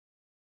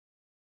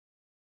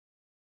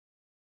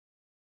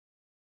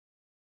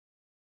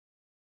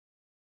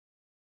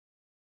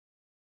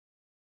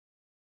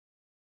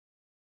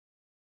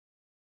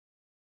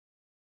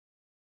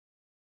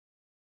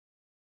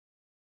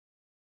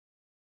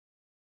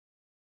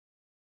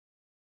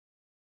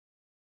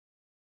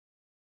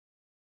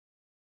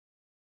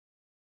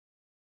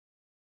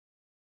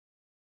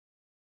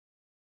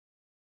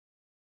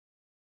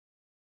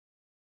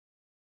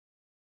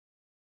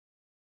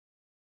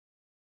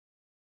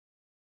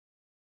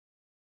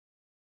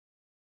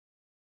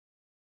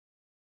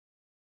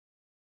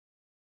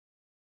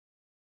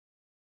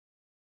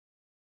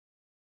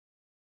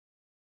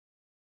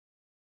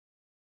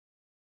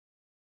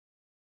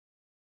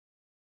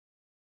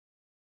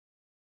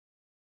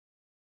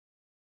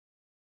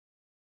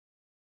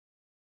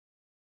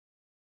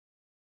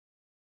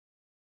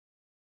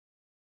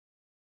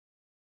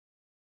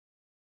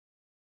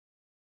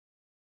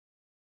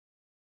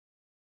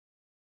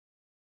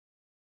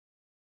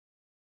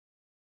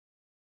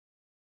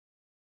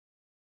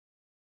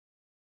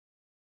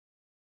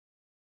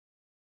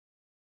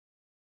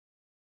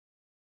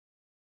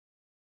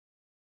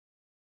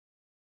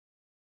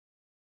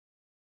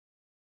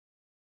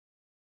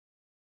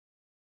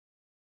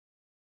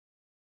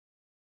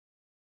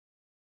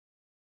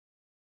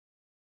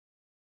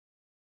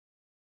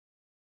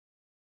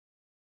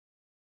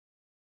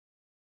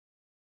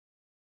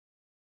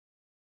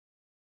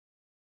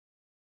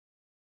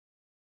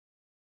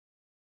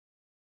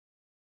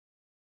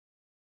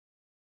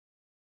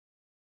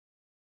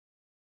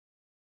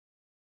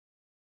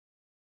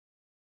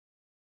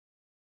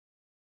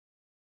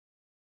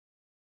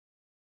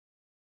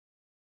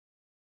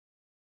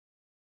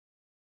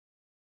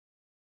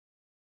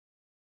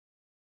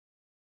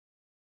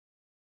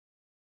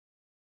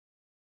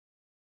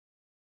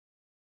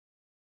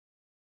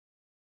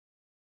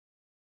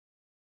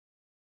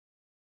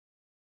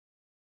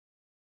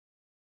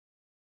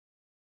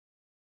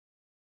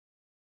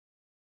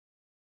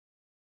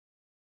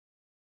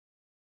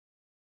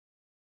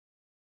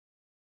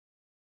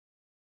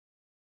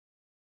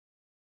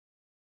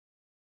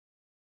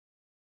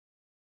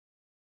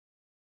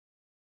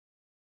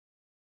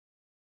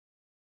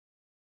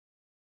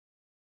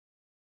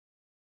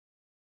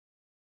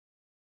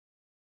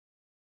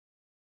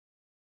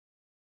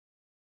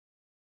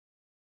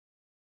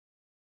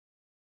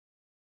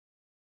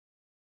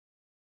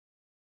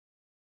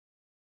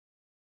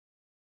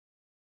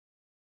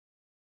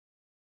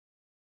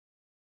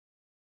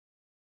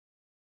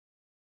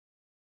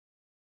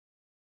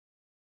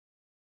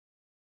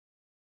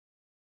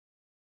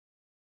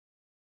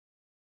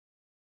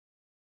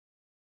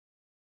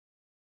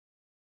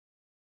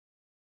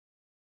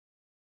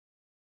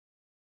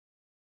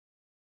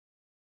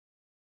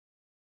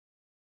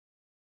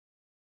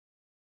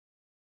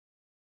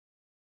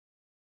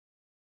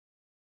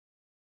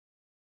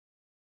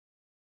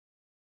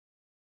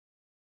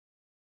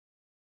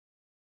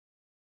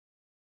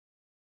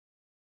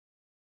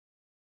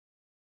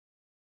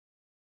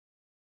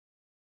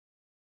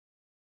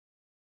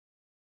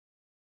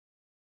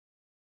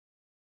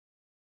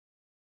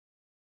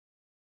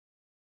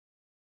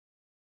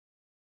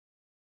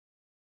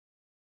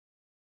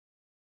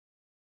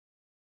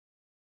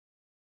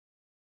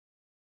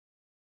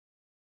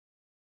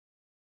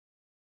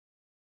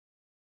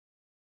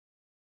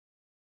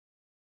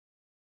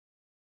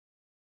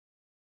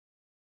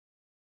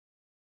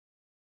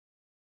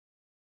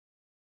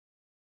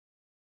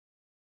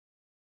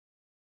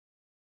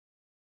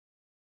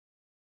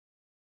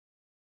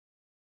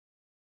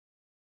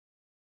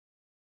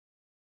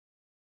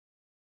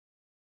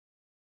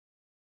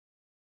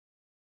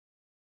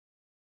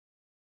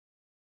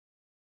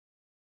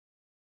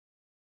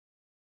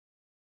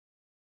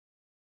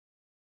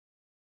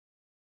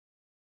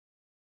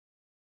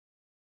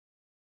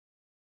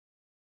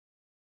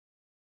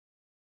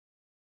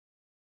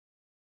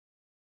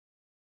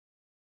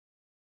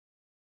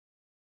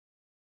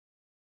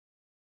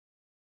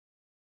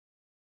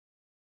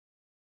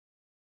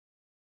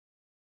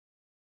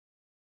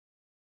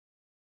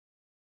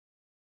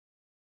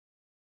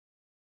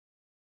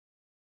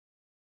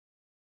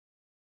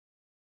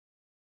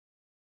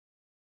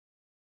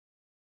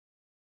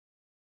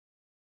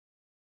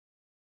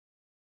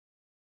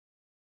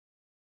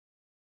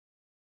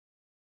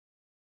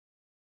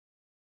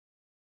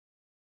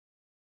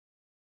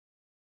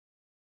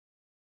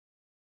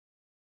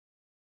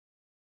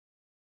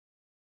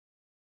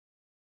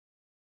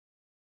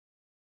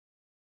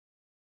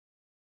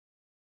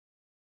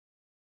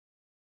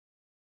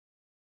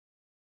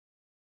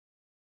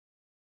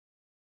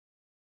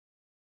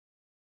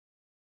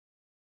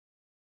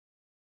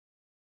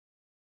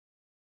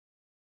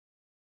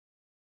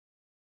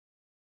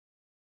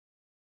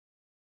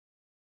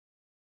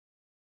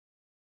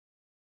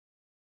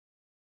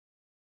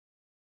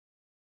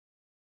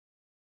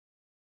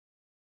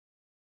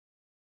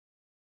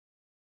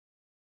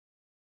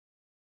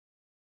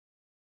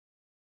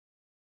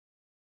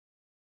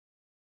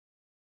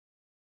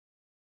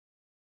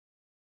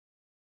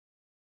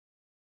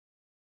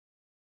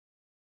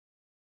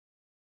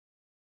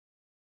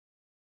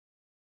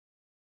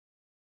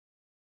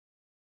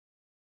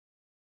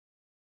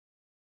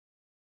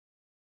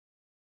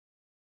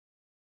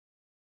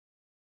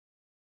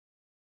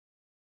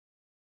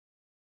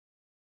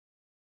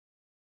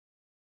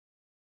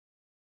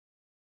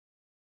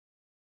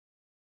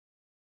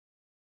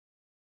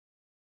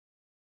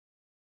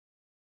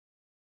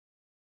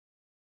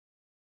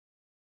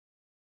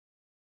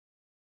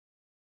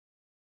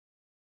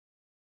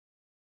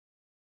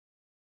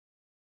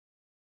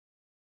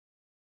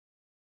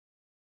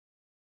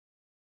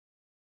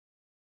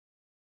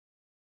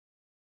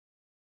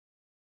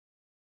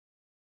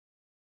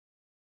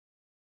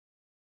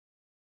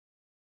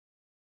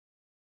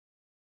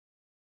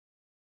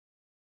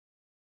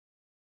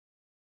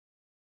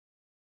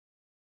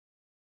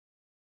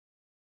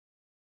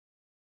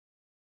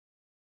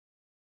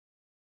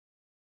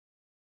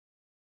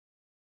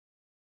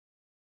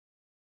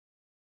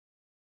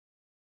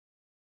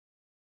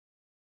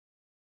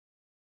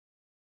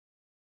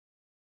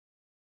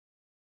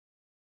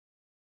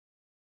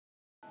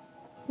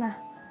Nah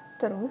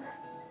terus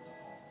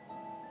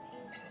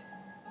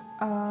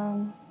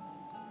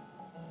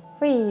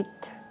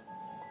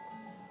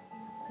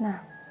nah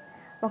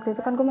waktu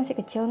itu kan gue masih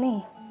kecil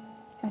nih,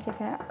 masih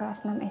kayak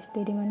kelas 6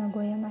 SD, dimana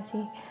gue ya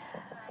masih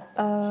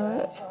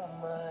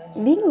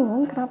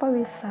bingung kenapa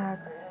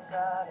bisa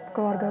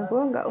keluarga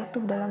gue nggak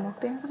utuh dalam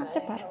waktu yang sangat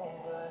cepat.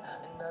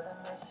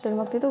 Dan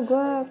waktu itu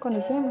gue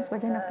kondisinya emang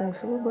sebagai anak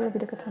bungsu, gue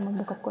lebih dekat sama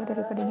bokap gue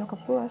daripada nyokap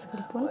gue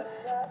sekalipun.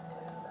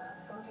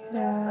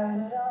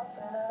 Dan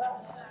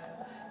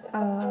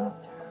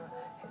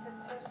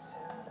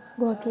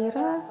gue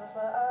kira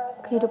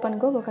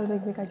kehidupan gue bakal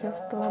baik-baik aja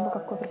setelah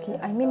bokap gue pergi.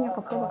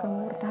 Nyokap gue bakal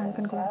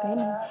mempertahankan keluarga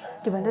ini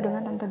dibantu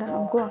dengan tante dan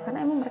om gue, karena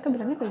emang mereka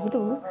bilangnya kayak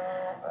gitu.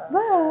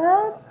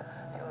 But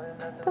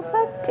the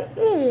fact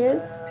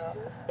is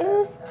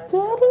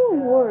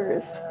getting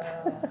worse.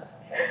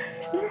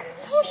 It's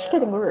so much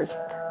getting worse.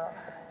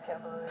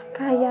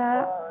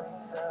 Kayak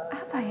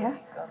apa ya?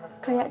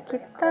 Kayak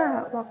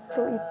kita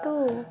waktu itu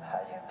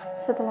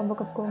setelah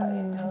bokap gue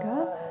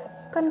meninggal,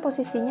 kan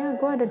posisinya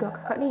gue ada 2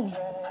 kakak nih.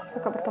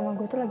 Kakak pertama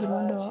gue tuh lagi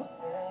mondok,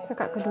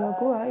 kakak kedua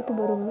gue itu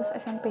baru lulus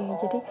SMP.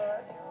 Jadi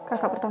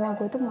kakak pertama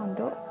gue tuh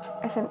mondok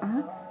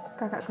SMA,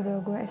 kakak kedua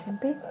gue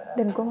SMP,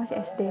 dan gue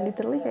masih SD.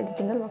 Literally kayak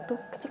ditinggal waktu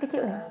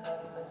kecil-kecilnya.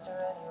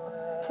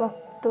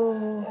 Waktu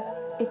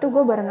itu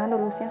gue barengan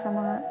lulusnya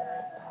sama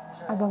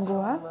abang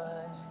gue.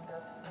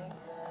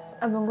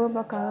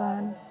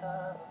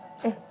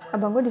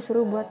 Abang gue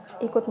disuruh buat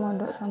ikut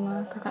mondok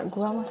sama kakak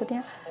gue,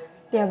 maksudnya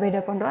ya beda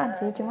pondokan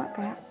sih, cuma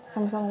kayak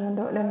sama-sama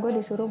mondok, dan gue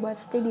disuruh buat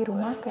stay di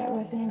rumah kayak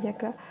biasanya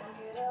jaga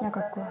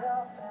nyokap gue.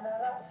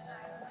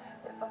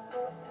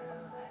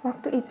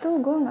 Waktu itu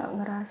gue nggak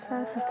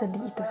ngerasa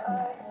sesedih itu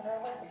sebenarnya,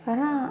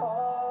 karena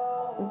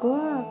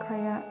gue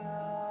kayak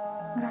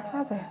ngerasa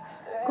apa ya,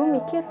 gue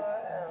mikir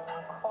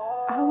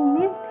I'll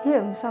meet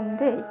him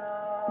someday,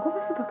 gue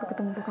pasti bakal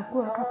ketemu bokap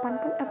gue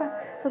kapanpun,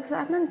 suatu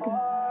saat nanti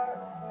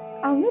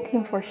I'll meet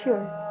him for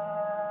sure.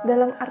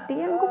 Dalam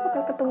artian gue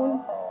bakal ketemu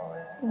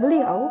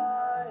beliau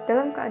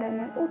dalam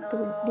keadaan yang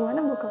utuh,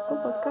 dimana bokap gue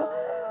bakal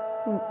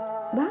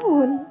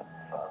bangun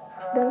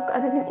dalam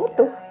keadaan yang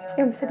utuh,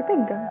 yang bisa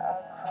dipegang,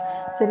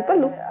 bisa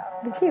dipeluk,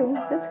 dicium,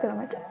 dan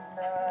segala macam.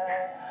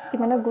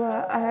 Dimana gue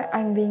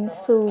I'm being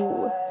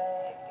so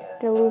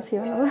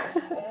delusional.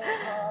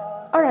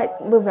 Alright,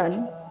 move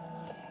on.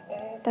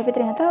 Tapi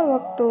ternyata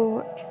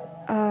waktu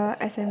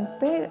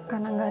SMP,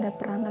 karena nggak ada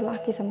peran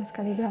lelaki sama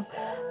sekali dalam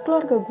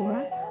keluarga gue,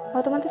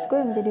 otomatis gue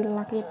yang menjadi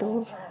lelaki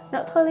itu.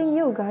 Not telling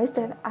you guys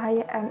that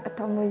I am a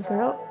tomboy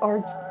girl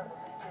or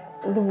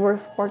the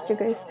worst part, you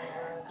guys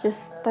just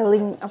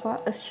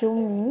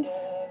assuming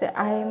that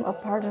I am a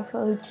part of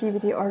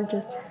LGBT, or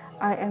just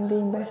I am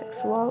being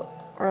bisexual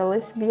or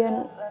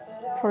lesbian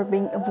for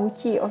being a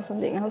buci or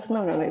something else.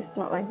 No, it's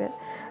not like that.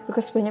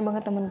 Because banyak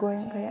banget temen gue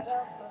yang kayak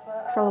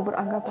selalu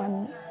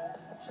beranggapan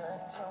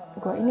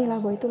gue inilah,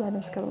 gue itulah,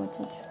 dan segala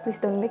macam. Just please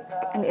don't make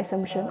any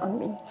assumption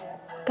on me.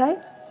 Okay?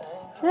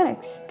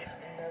 Next.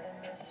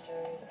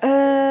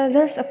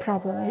 There's a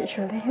problem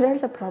actually.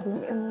 There's a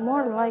problem,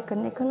 more like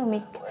an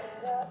economic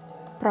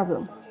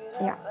problem.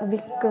 Ya, lebih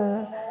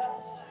ke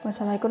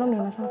masalah ekonomi,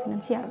 masalah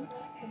finansial.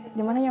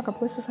 Dimana nyokap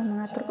gue susah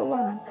mengatur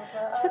keuangan.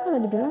 Tapi kalau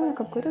dibilang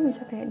nyokap gue tuh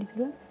bisa kayak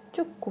dibilang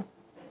cukup.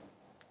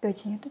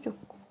 Gajinya tuh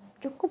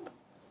cukup.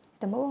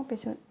 Tambah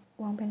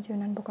uang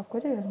pensiunan bokap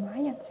gue tuh ya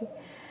lumayan sih.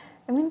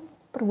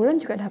 Per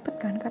bulan juga dapet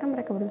kan, karena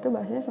mereka berdua tuh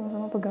bahasanya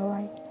sama-sama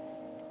pegawai.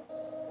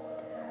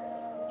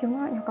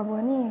 Cuma nyokap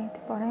gue nih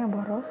tipe orang yang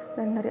boros,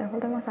 dan dari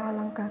awal tuh emang salah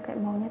langkah, kayak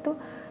maunya tuh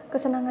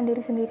kesenangan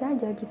diri sendiri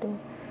aja gitu.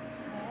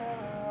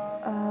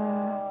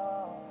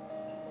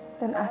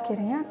 Dan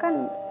akhirnya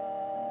kan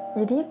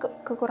jadinya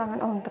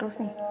kekurangan uang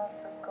terus nih.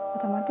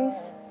 Otomatis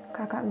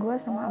kakak gue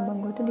sama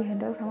abang gue tuh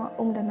dihandle sama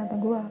dan tante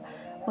gue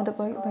untuk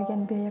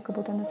bagian biaya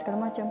kebutuhan dan segala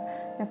macam.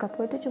 Nyokap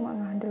gue tuh cuma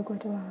ngehandle gue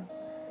doang.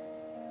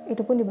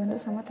 Itu pun dibantu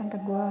sama tante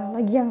gue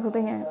lagi yang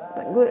satunya.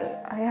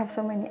 I have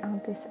so many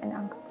aunties and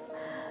uncles.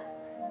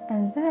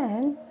 And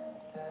then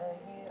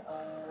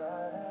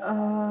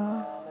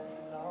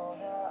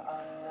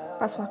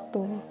pas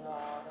waktu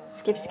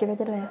skip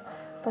aja lah ya,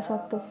 pas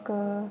waktu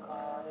ke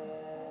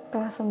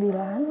kelas 9,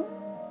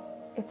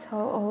 it's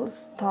how all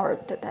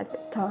started at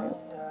that time.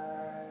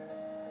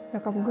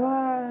 Nyokap gue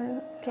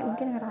kayak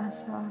mungkin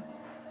ngerasa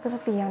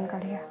kesepian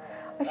kali ya.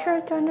 I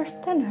try to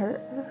understand her.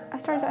 I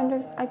try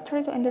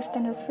to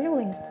understand her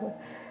feelings too.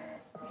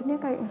 Akhirnya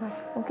kayak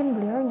ngerasa, mungkin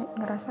beliau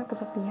ngerasa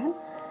kesepian,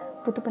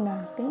 butuh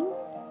pendamping,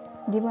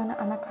 dimana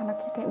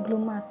anak-anaknya kayak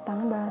belum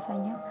matang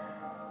bahasanya.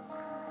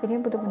 Jadi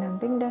butuh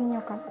pendamping, dan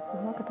nyokap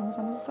gue ketemu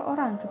sama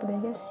seseorang, sebut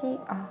aja si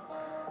A.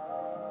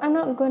 I'm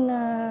not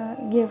gonna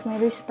give my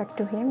respect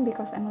to him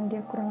because emang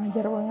dia kurang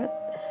ajar banget.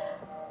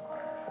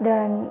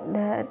 Dan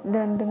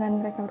dengan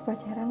mereka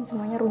berpacaran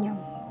semuanya runyam.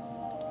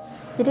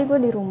 Jadi gue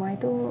di rumah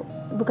itu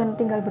bukan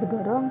tinggal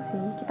berdua doang sih,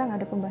 kita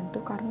nggak ada pembantu,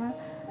 karena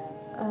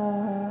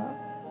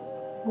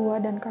gue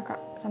dan kakak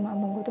sama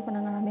abang gue tuh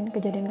pernah ngalamin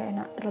kejadian gak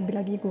enak. Terlebih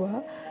lagi gue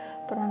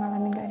pernah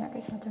ngalamin gak enak,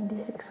 kayak semacam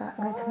disiksa,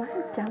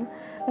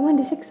 emang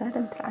disiksa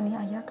dan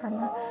teraniaya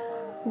karena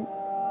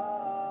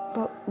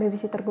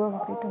babysitter gue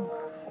waktu itu.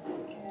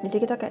 Jadi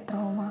kita kayak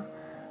trauma,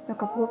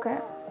 nyokap gue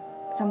kayak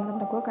sama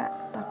tante gue kayak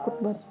takut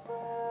buat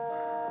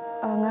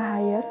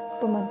nge-hire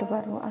pembantu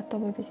baru atau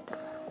babysitter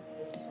baru.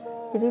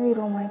 Jadi di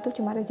rumah itu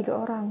cuma ada 3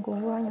 orang, gue,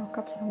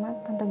 nyokap, sama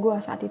tante gue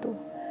saat itu.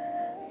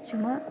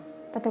 Cuma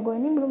tante gue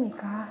ini belum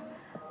nikah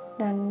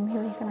dan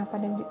milih kenapa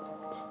dia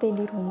stay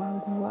di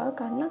rumah gue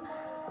karena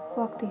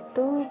waktu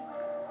itu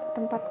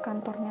tempat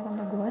kantornya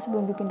tante gue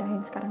sebelum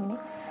dipindahin sekarang ini,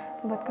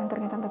 tempat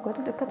kantornya tante gue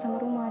tuh dekat sama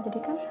rumah. Jadi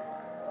kan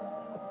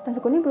tante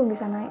gue ini belum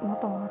bisa naik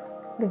motor,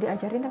 udah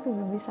diajarin tapi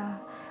belum bisa.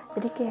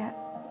 Jadi kayak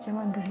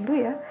zaman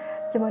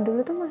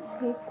dulu tuh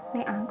masih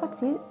naik angkot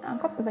sih,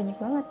 angkot banyak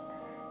banget,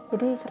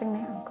 jadi sering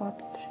naik angkot.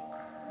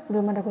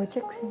 Belum ada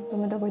gojek,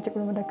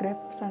 belum ada grab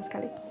sama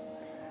sekali.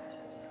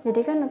 Jadi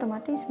kan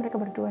otomatis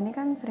mereka berdua ini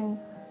kan sering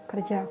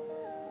kerja,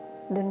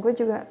 dan gue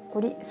juga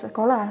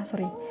sekolah.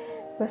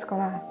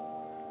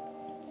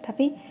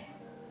 Tapi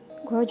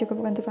gue juga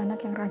bukan tipe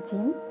anak yang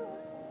rajin,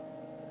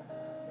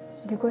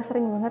 jadi gue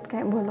sering banget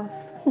kayak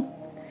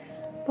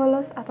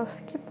bolos atau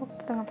skip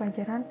waktu tengah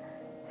pelajaran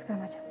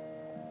segala macam.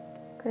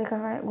 Ketika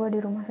kayak gue di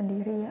rumah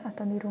sendiri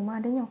atau di rumah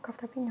ada nyokap,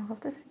 tapi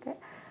nyokap tuh sering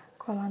kayak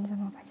kolan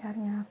sama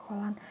pacarnya,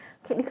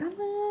 kayak di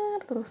kamar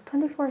terus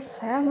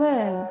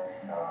 24/7.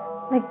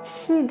 Like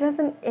she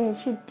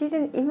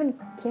didn't even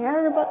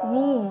care about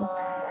me,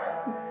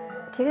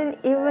 didn't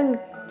even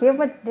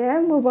give a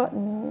damn about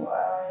me,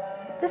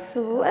 just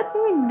let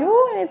me do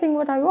anything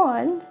what I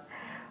want,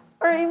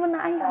 or even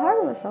I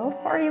harm myself,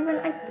 or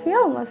even I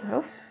kill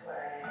myself.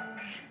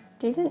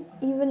 Didn't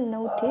even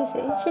notice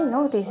it. She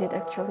noticed it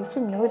actually.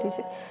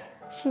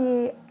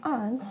 She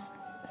once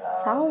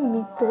saw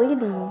me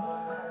bleeding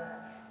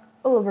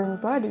all over my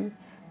body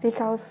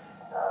because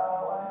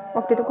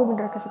waktu itu gue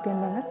bener kesepian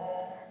banget,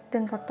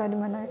 dan fakta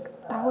dimana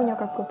tahu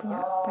nyokap gue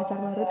punya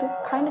pacar baru tuh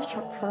kind of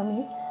shock for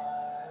me.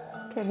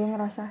 Kayak gue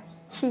ngerasa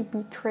she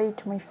betrayed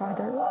my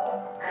father.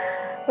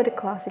 What a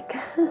classic.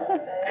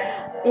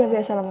 Ya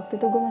biasalah, waktu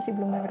itu gue masih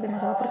belum ngerti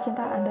masalah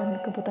percintaan dan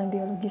kebutuhan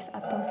biologis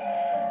atau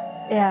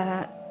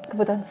ya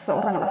kebutuhan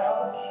seseorang lah.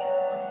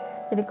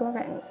 Jadi gue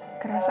kayak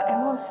kerasa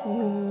emosi,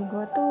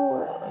 gue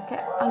tuh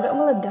kayak agak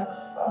meledak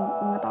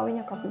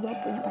mengetahui nyokap gue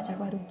punya pacar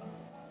baru.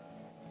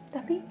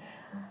 Tapi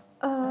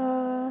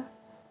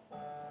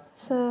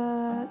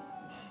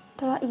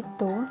setelah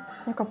itu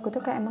nyokap gue tuh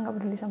kayak emang gak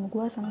peduli sama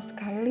gue sama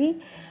sekali.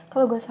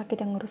 Kalau gue sakit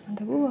yang ngurus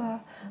tante gue,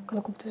 kalau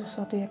gue butuh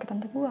sesuatu ya ke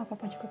tante gue,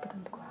 apa-apa juga ke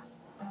tante gue.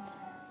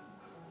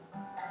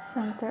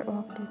 Sampai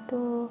waktu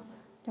itu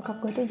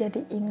nyokap gue tuh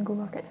jadiin gue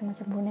kayak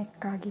semacam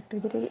boneka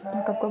gitu. Jadi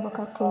nyokap gue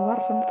bakal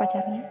keluar sama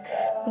pacarnya,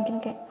 mungkin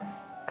kayak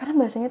karena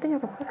bahasanya tuh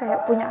nyokap gue kayak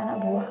punya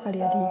anak buah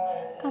kali ya di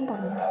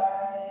kantornya.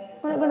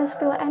 I'm not gonna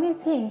spill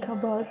anything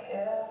about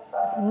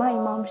my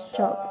mom's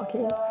job,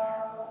 okay?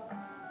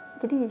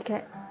 Jadi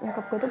kayak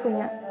nyokap gue tuh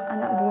punya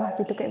anak buah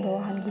gitu, kayak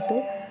bawahan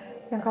gitu,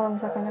 yang kalau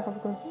misalkan nyokap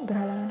gue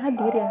berhalangan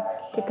hadir ya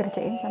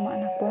dikerjain sama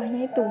anak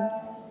buahnya itu.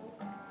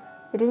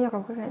 Jadi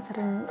nyokap gue kayak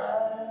sering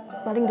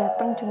paling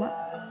datang cuma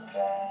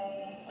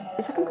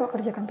biasa kan kalau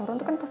kerja kantoran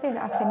tuh kan pasti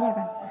ada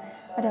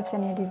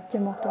absennya di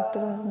jam waktu-waktu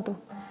tertentu.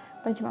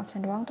 Paling cuma absen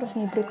doang, terus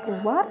ngibrit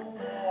keluar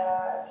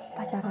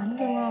pacaran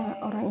sama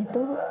orang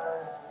itu.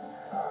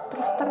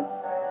 Terus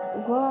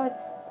gue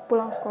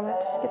pulang sekolah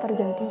itu sekitar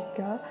jam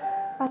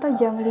 3 atau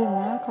jam 5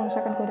 kalau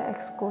misalkan gue ada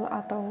ekskul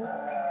atau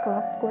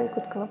klub, gue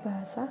ikut klub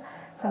bahasa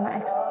sama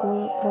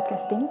ekskul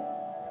broadcasting.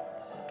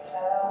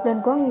 Dan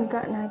gue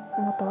nggak naik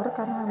motor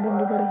karena belum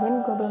dibolehin,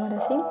 gue belum ada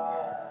SIM.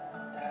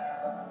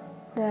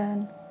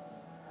 Dan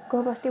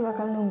gue pasti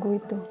bakal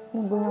nunggu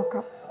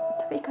nyokap.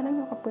 Tapi karena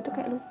nyokap gue tuh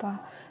kayak lupa,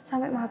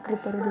 sampai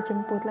maghrib baru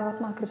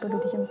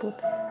dijemput,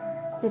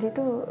 jadi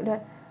tuh udah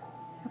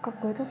nyokap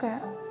gue tuh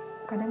kayak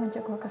kadang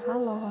ngajak gue ke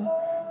salon,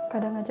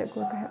 kadang ngajak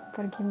gue kayak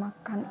pergi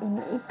makan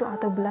ini itu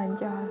atau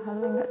belanja hal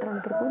yang nggak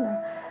terlalu berguna.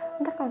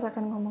 Ntar kalau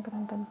misalkan ngomong ke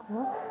tante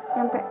gue,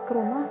 nyampe ke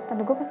rumah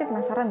tante gue pasti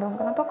penasaran dong,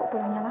 kenapa kok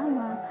pulangnya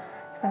lama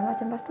segala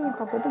macam. Pasti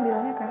nyokap gue tuh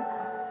bilangnya kayak,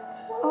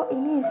 oh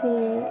ini si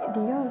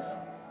Dios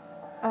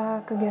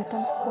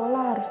kegiatan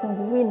sekolah harus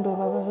nungguin bla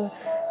bla bla.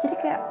 Jadi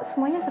kayak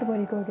semuanya serba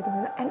di gue gitu,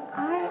 and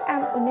I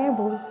am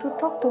unable to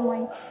talk to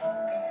my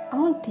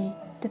auntie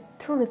the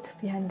truth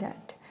behind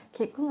that.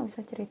 Kayak gue nggak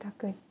bisa cerita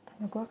ke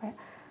tante gue kayak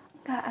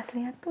nggak,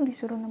 aslinya tuh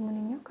disuruh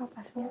nemenin nyokap,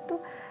 aslinya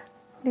tuh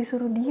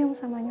disuruh diam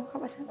sama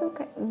nyokap, aslinya tuh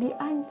kayak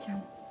diancam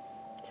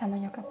sama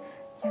nyokap,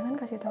 jangan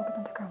kasih tahu ke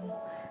tante kamu,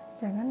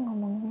 jangan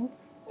ngomongin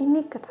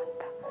ini ke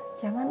tante,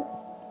 jangan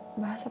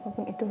bahas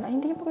apapun itu lah,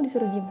 intinya pokoknya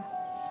disuruh diam lah.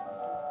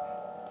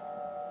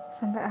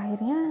 Sampai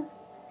akhirnya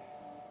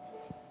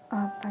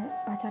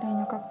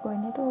pacarnya nyokap gue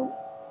ini tuh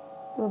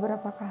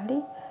beberapa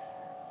kali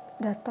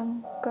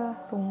datang ke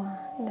rumah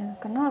dan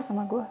kenal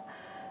sama gue.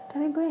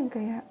 Tapi gue yang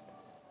kayak,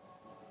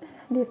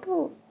 dia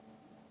tuh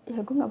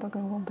ya gue gak bakal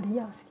ngomong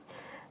beliau sih,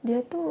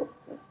 dia tuh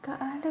gak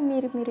ada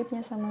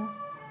mirip-miripnya sama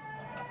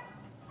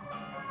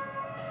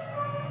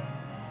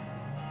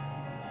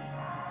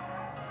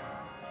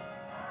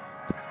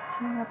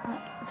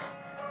Pak.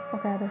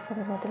 Oke, ada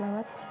suara roti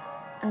lewat,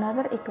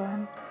 another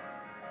iklan.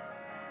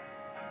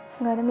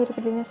 nggak ada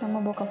mirip-miripnya sama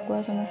bokap gue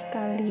sama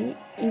sekali.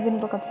 Even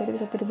bokap gue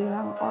itu bisa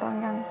dibilang orang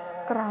yang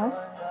keras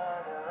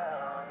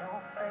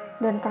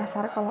dan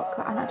kasar kalau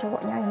ke anak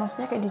cowoknya, ya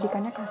maksudnya kayak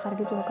didikannya kasar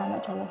gitu loh ke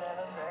anak cowok.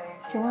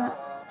 Cuma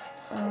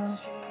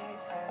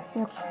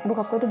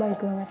bokap gue tuh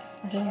baik banget,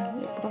 maksudnya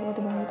bokap gue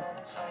tuh baik,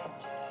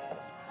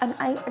 and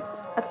I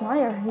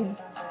admire him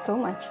so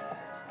much.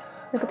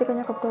 Dan ketika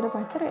nyokap gue ada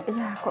pacar,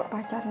 ya kok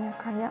pacarnya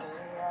kayak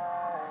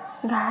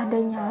nggak ada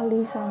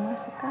nyali sama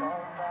sekali.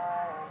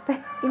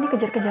 Ini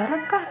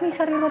kejar-kejaran kah nih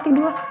Sari Roti 2?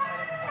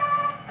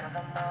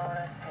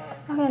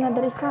 Oke,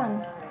 another iklan.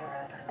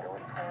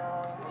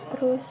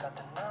 Terus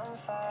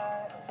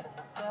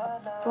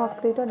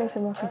waktu itu ada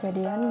sebuah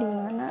kejadian di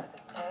mana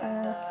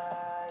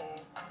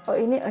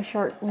ini a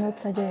short note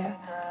saja ya.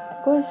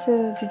 Gue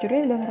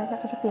sejujurnya udah ngerasa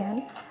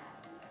kesepian,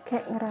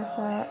 kayak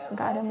ngerasa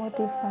nggak ada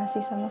motivasi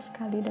sama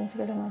sekali dan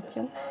segala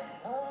macam.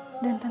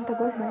 Dan tante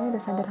gue sebenarnya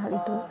udah sadar hal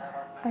itu.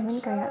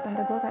 Kayak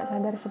tante gue kayak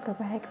sadar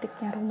seberapa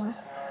hektiknya rumah,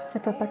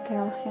 seberapa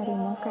chaosnya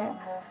rumah. Kayak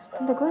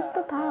tante gue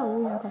tuh tahu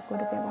nyokap gue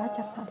udah punya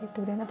pacar saat itu,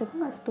 dan tante gue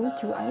nggak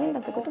setuju.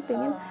 Tante gue tuh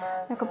pengen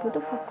nyokap gue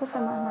tuh fokus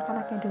sama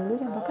anak-anaknya dulu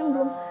yang bahkan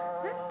belum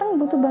matang,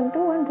 butuh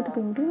bantuan, butuh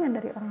bimbingan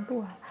dari orang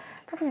tua.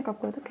 Tapi nyokap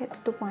gue tuh kayak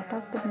tutup mata,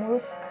 tutup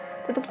mulut,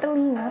 tutup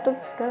telinga,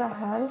 tutup segala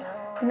hal,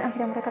 dan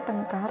akhirnya mereka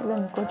tengkar,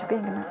 dan gue juga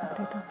yang kena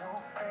waktu itu.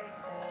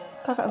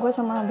 Kakak gue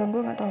sama abang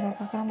gue nggak tahu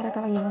apa karena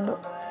mereka lagi mondok.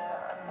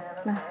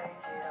 Nah,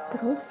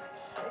 terus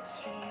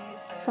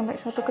sampai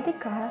suatu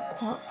ketika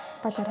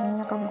pacarnya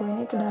nyokap gue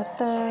ini tuh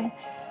dateng,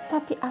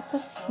 tapi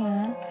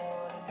apesnya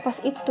pas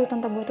itu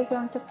tante gue tuh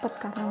pulang cepet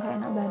karena gak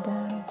enak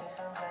badan.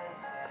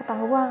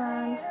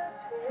 Ketahuan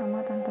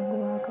sama tante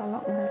gue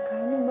kalau mereka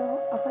ini bawa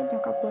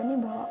nyokap gue ini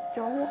bawa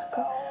cowok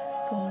ke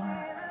rumah.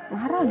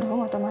 Marah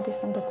dong otomatis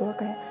tante gue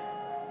kayak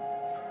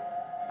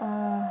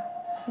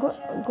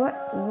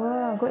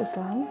gue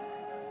Islam,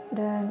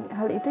 dan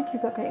hal itu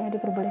juga kayak nggak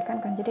diperbolehkan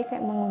kan, jadi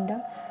kayak mengundang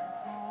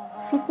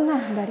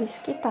fitnah dari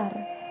sekitar.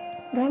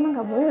 Dan emang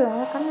nggak boleh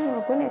lah, karena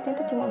gue niatnya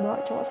itu cuma bawa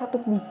cowok satu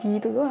biji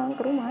itu doang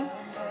ke rumah.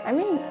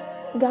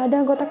 Nggak ada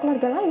anggota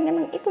keluarga lain,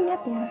 emang itu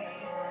niatnya.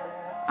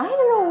 I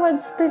don't know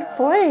what's the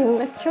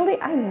point. Actually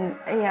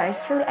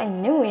I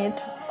knew it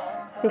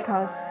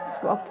because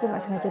waktu itu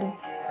nggak sengaja deh.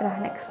 Udah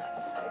next,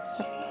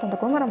 tante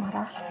gue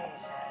marah-marah.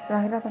 Dan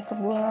akhirnya tante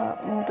gue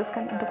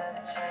memutuskan untuk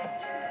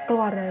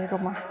keluar dari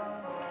rumah,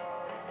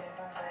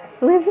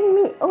 leaving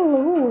me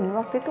alone.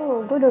 Waktu itu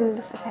gue udah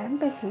lulus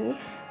SMP sih,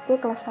 gue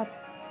kelas 1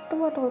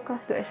 atau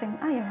kelas 2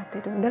 SMA ya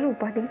waktu itu, udah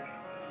lupa deh.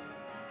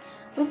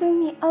 Leaving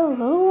me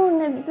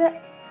alone at that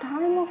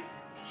time of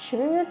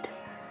shit,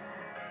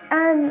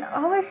 and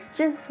I was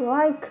just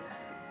like,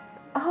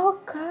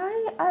 okay,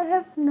 I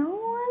have no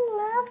one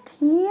left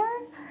here.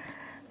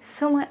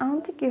 So my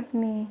auntie give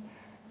me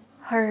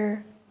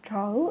her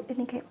doll,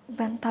 ini kayak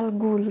bantal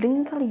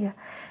guling kali ya,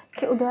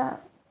 kayak udah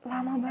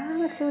lama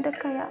banget sih, udah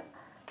kayak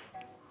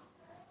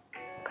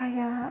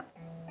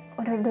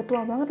udah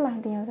tua banget lah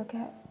intinya, udah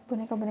kayak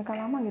boneka-boneka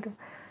lama gitu.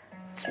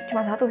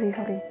 Cuma satu sih,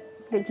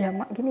 udah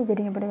jamak gini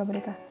jadinya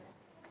boneka-boneka.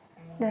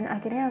 Dan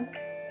akhirnya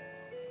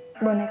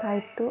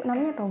boneka itu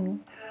namanya Tommy,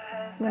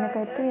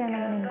 boneka itu yang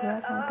nemenin gue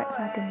sampai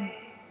saat ini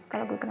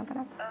kalau gue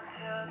kenapa-napa.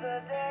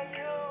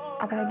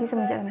 Apalagi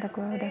semenjak tante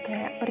gue udah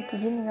kayak pergi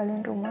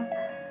ninggalin rumah,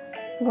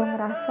 gue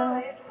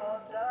ngerasa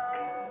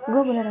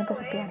gue beneran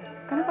kesepian.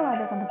 Karena kalau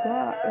ada tante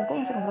gue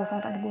masih ngobrol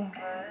sama tante gue.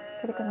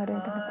 Ketika nggak ada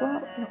tante gue,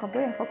 nyokap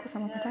gue ya fokus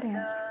sama pacarnya,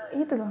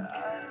 itu doang.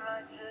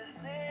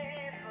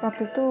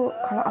 Waktu itu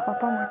kalau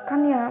apa-apa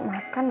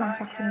makan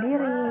masak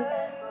sendiri,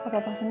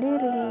 apa-apa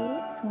sendiri,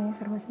 semuanya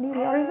serba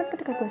sendiri. Orang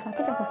ketika gue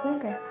sakit, nyokap gue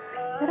kayak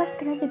ya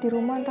stick aja di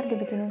rumah, ntar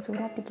dibikinin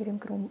surat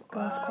dikirim ke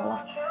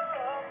sekolah.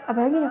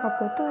 Apalagi nyokap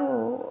gue tuh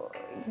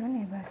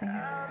gimana ya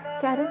bahasanya,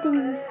 kayak ada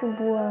di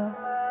sebuah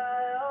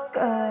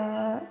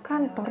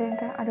kantor yang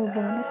kayak ada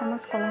hubungannya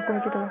sama sekolah gue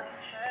gitu loh,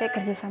 kayak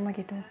kerjasama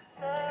gitu.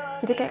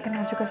 Jadi kayak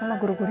kenal juga sama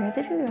guru-gurunya.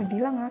 Jadi dia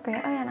bilang lah kayak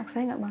anak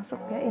saya nggak masuk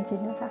ya,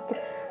 izinnya sakit,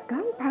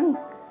 gampang.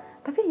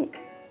 Tapi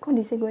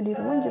kondisi gue di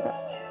rumah juga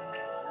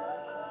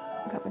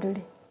nggak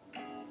peduli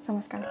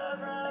sama sekali.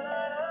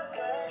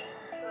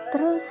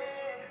 Terus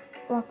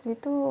waktu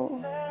itu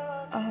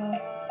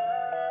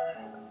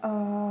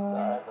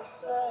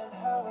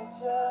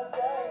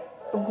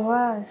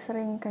gue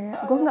sering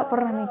kayak, gue nggak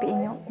pernah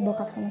mimpiin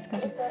bokap sama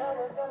sekali.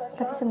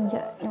 Tapi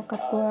semenjak nyokap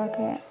gue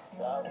kayak,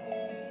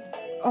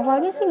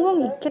 awalnya sih gue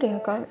mikir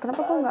ya, kenapa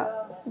gue nggak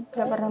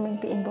pernah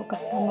mimpiin bokap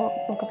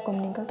gue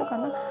meninggal tuh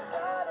karena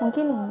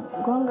mungkin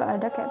gue nggak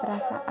ada kayak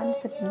perasaan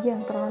sedih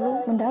yang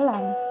terlalu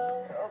mendalam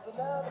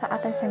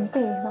saat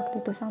SMP waktu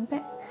itu.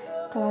 Sampai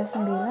kelas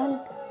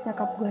 9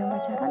 nyokap gue yang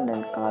pacaran, dan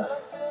kelas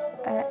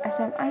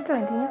SMA itu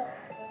intinya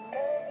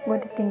gue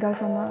ditinggal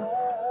sama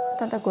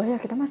tante gue, ya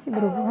kita masih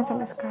berhubungan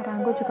sampai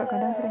sekarang. Gue juga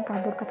kadang sering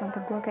kabur ke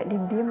tante gue kayak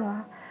diem-diem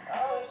lah.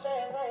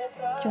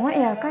 Cuma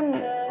ya kan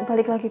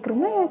balik lagi ke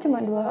rumah ya cuma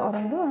 2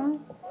 orang doang.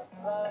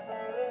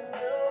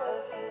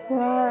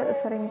 Gue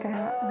sering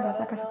kayak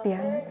ngerasa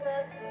kesepian.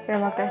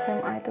 Dan waktu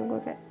SMA itu gue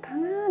kayak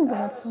kangen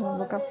banget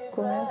sama bokap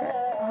gue, kayak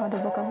ada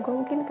bokap gue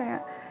mungkin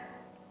kayak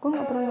gue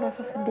nggak perlu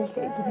ngerasa sedih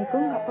kayak gini, gue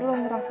nggak perlu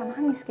ngerasa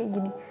nangis kayak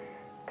gini.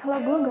 Kalau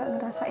gue nggak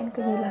ngerasain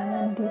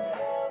kehilangan di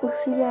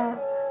usia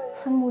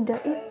semuda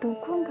itu,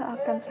 gue nggak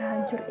akan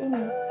sehancur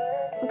ini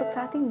untuk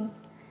saat ini.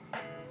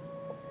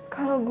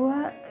 Kalau gue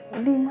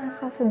di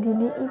masa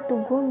sedini itu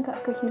gue nggak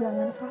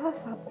kehilangan salah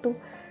satu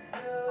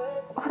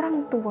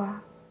orang tua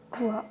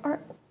gue,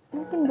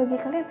 mungkin bagi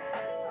kalian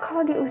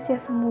kalau di usia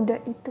semuda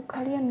itu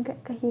kalian nggak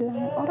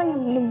kehilangan orang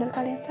yang benar-benar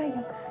kalian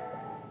sayang,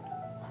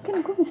 mungkin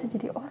gue bisa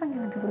jadi orang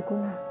yang lebih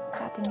berguna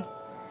saat ini.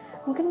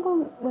 Mungkin gue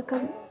bakal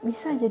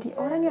bisa jadi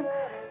orang yang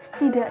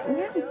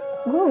setidaknya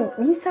gue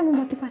bisa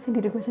memotivasi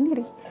diri gue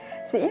sendiri.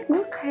 Setidaknya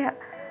gue kayak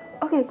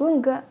oke, gue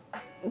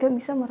nggak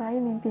bisa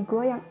meraih mimpi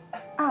gue yang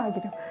A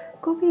gitu,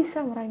 gue bisa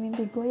meraih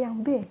mimpi gue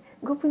yang B.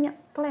 Gue punya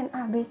plan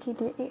A, B, C,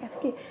 D, E, F,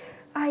 G.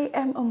 I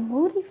am a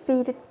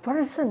motivated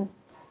person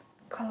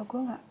kalau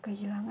gue nggak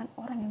kehilangan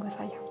orang yang gue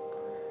sayang.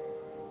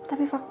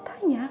 Tapi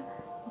faktanya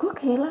gue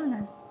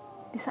kehilangan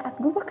di saat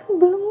gue bahkan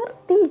belum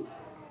ngerti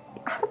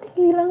arti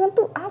kehilangan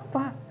tuh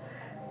apa.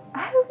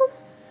 I was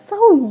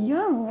so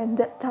young at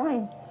that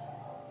time.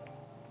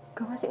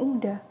 Gue masih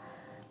muda,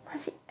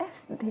 masih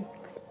SD,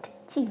 masih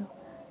kecil.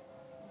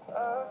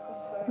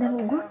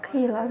 Dan gue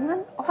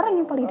kehilangan orang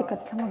yang paling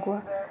dekat sama gue.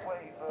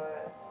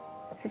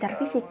 Secara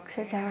fisik,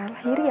 secara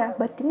lahiriah,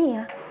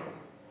 batiniah,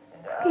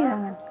 gue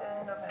kehilangan.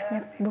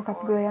 Ya, bokap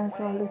gue yang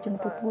selalu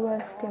jemput gue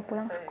setiap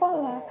pulang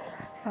sekolah,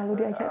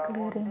 selalu diajak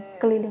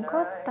keliling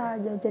kota,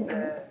 jajan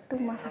ini itu,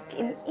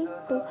 masakin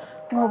itu,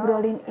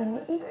 ngobrolin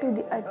ini itu,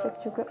 diajak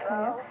juga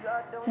kayak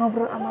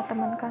ngobrol sama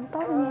teman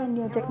kantornya,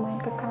 diajak main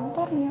ke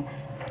kantornya,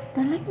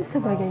 dan lain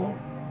sebagainya.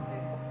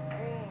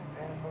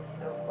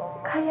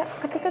 Kayak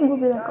ketika gue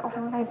bilang ke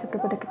orang lain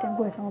seberapa deketnya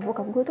gue sama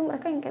bokap gue tuh,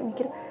 mereka yang kayak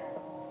mikir,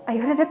 ayo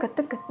udah deket,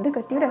 udah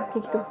kayak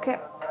gitu, kayak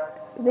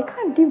they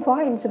can't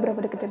divine seberapa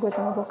deketnya gue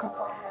sama bokap.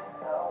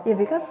 Ya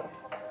because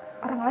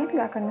orang lain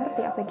gak akan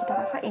ngerti apa yang kita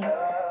rasain.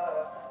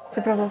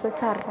 Seberapa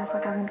besar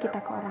rasa kangen kita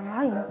ke orang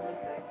lain,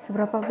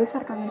 seberapa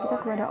besar kangen kita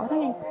kepada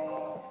orang yang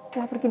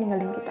telah pergi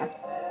ninggalin kita.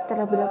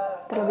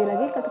 Terlebih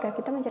lagi ketika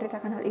kita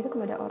menceritakan hal itu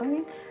kepada orang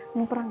yang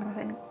belum pernah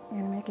ngerasain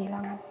yang namanya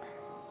kehilangan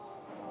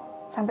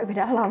sampai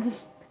beda alam.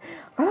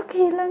 Kalau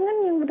kehilangan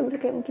yang benar-benar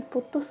kayak mungkin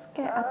putus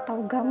kayak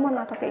atau gaman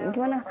atau kayak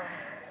gimana,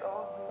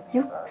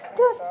 you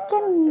still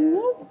can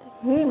meet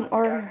him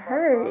or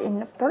her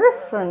in a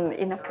person,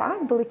 in a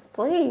public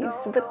place.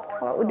 But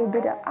kalau udah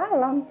beda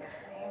alam,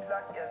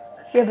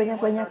 ya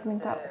banyak-banyak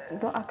minta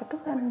doa ke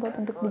Tuhan buat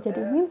untuk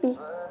dijadiin mimpi.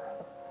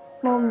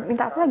 Mau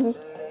minta apa lagi?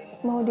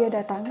 Mau dia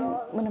datang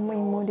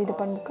menemuimu di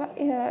depan muka,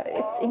 ya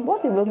it's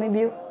impossible.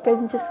 Maybe you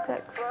can just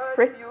like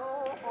freak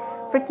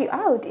you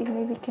out. It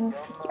maybe can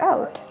freak you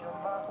out.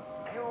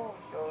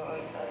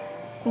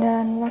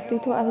 Dan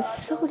waktu itu I was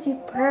so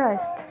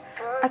depressed.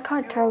 I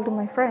can't tell to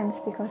my friends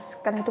because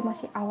karena itu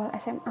masih awal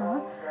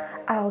SMA.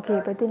 Oke,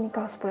 berarti ini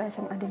kelas 10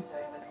 SMA deh.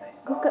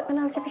 Gue gak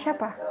kenal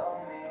siapa-siapa,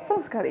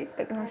 sama sekali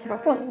gak kenal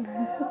siapapun.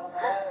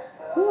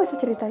 Gue gak bisa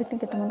ceritain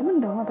ke teman-teman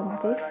dong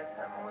otomatis.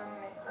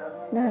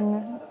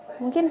 Dan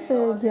mungkin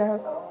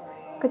sejak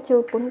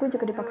kecil pun gue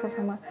juga dipaksa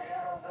sama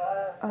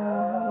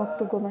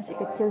waktu gue masih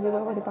kecil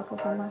juga gue dipaksa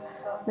sama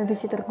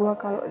babysitter gue.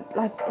 Kalau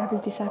habis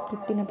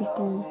disakitin, habis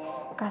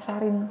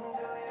dikasarin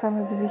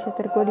sama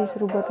babysitter gue,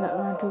 disuruh buat gak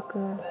ngadu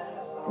ke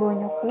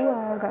bonyok gue,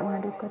 gak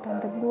ngadu ke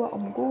tante gue,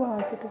 om gue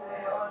gitu.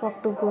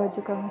 Waktu gue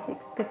juga masih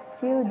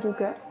kecil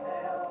juga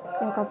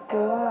nyokap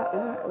gue,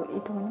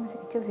 hitungannya masih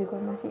kecil sih, gue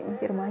masih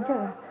remaja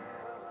lah,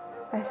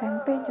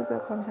 SMP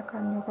juga, kalau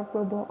misalkan nyokap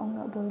gue bohong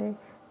gak boleh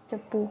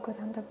cepu ke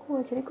tante gue.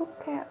 Jadi gue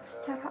kayak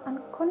secara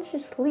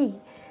unconsciously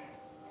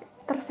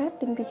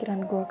tersetting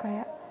pikiran gue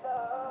kayak,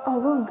 oh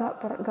gue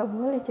gak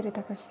boleh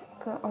cerita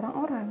ke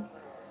orang-orang.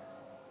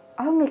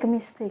 I'll make a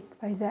mistake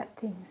by that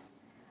things.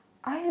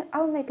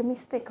 I'll make a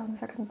mistake kalau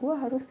misalkan gue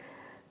harus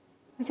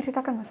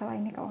menceritakan masalah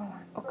ini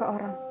ke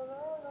orang.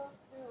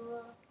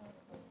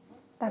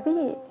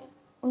 Tapi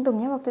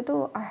untungnya waktu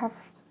itu I have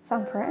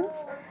some friends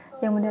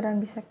yang beneran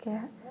bisa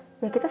kayak,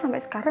 ya kita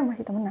sampai sekarang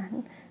masih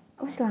temenan,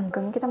 masih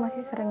langgeng, kita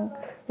masih sering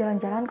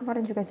jalan-jalan.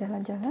 Kemarin juga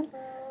jalan-jalan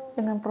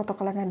dengan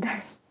protokol yang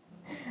ada,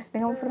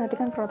 dengan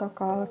memperhatikan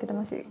protokol, kita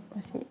masih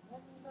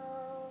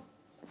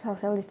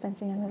social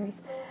distancing and others.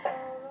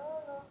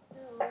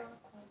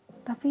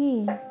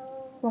 Tapi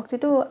waktu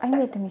itu I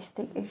made a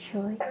mistake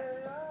actually.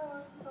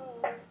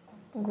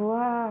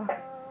 Gua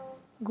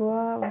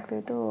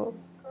waktu itu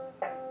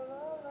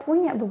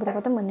punya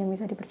beberapa teman yang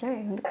bisa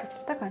dipercaya untuk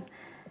diceritakan.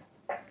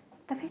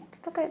 Tapi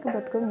itu kayak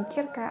buat gue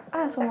mikir kayak,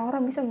 semua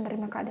orang bisa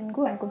menerima keadaan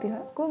gue.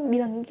 Gue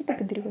bilang gitu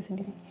ke diri gue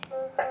sendiri.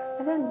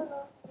 And then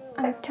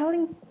I'm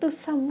telling to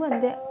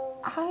someone that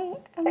I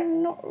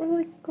am not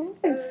really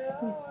close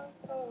with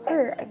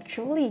her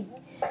actually.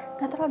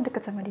 Gak terlalu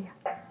dekat sama dia.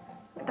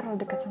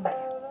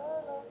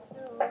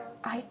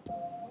 I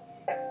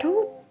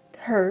told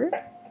her,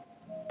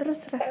 terus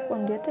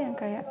respon dia tuh yang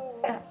kayak,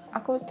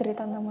 aku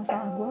cerita tentang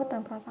masalah gue,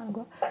 tentang perasaan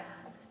gue,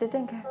 terus dia tuh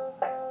yang kayak,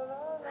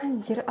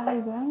 anjir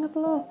alay banget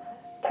lo,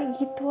 kayak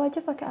gitu aja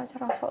pakai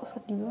acara sok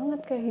sedih banget,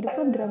 kayak hidup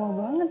lo drama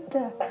banget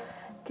dah,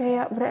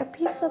 kayak berapa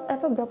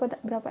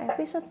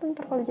episode tuh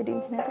ntar kalau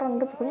jadiin sinetron.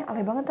 Udah pokoknya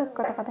alay banget tuh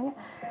kata-katanya.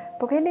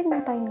 Pokoknya dia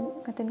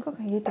ngatain gue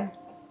kayak gitu.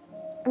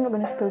 I'm not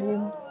gonna spill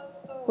you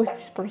who's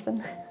this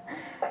person.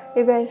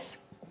 You guys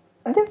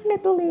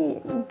definitely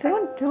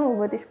don't know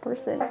about this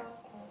person.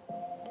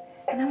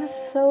 And I was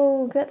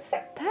so got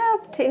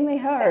stabbed in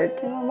my heart,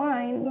 in my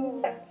mind,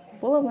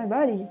 full of my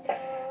body.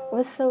 I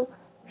was so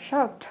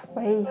shocked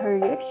by her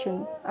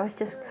reaction. I was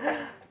just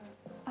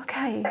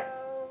okay.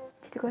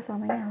 Jadi gue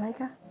selama ini alay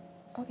kah?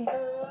 Oke.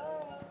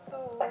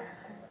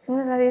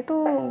 Cuma saat itu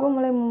gue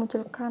mulai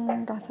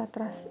memunculkan rasa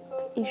trust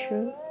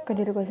issue ke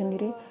diri gue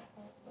sendiri.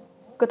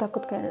 Gue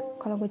takut kayak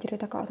kalau gue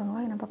cerita ke orang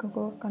lain apakah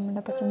gue akan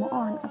mendapat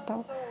cemoohan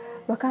atau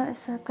bahkan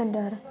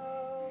sekedar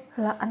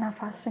hela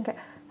nafas yang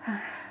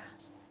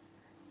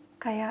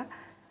kayak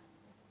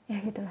ya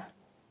gitulah.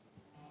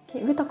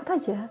 Kayak gue takut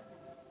aja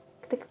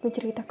ketika gue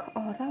cerita ke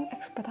orang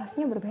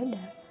ekspektasinya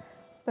berbeda.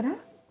 Padahal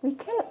we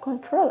cannot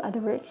control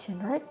other reaction,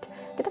 right?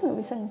 Kita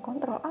nggak bisa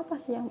mengontrol apa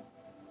sih yang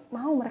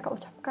mau mereka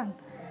ucapkan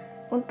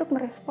untuk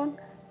merespon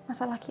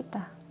masalah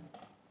kita.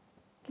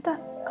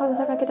 Kalau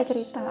misalkan kita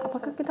cerita,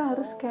 apakah kita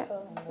harus kayak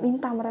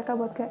minta mereka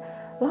buat kayak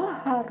lo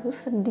harus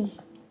sedih,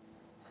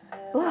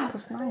 lo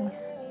harus nangis,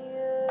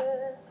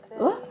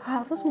 lo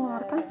harus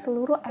mengeluarkan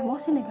seluruh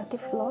emosi negatif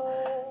lo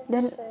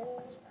dan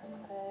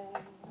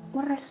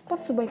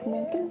merespon sebaik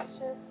mungkin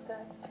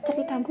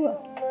cerita gue?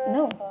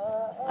 No.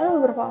 Ada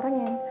beberapa orang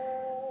yang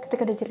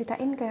ketika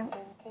diceritain kayak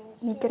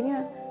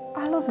mikirnya,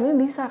 lo sebenarnya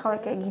bisa kalau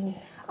kayak gini,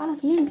 lo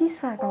sebenarnya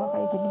bisa kalau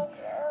kayak gini,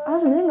 lo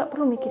sebenarnya nggak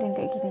perlu mikirin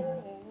kayak gini.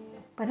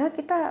 Padahal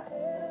kita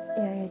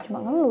ya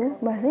cuma ngeluh,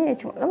 bahasanya ya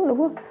cuma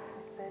ngeluh.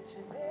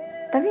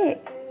 Tapi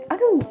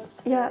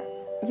ya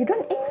you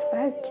don't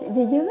expect,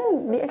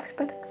 jangan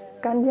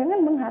di-expectkan, jangan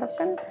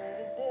mengharapkan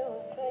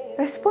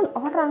respon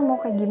orang mau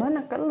kayak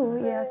gimana ke lu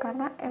ya,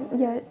 karena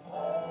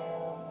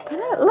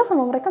lo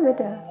sama mereka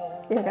beda,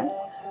 ya kan?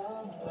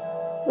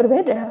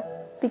 Berbeda,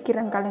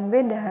 pikiran kalian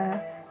beda,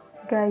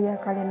 gaya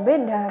kalian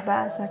beda,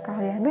 bahasa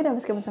kalian beda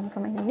meskipun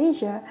sama-sama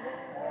Indonesia,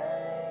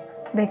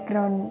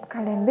 background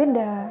kalian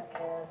beda,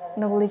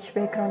 knowledge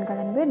background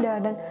kalian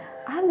beda, dan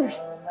others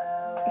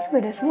itu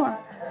beda semua.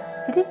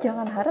 Jadi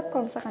jangan harap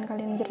kalau misalkan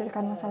kalian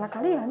menceritakan masalah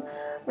kalian,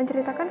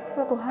 menceritakan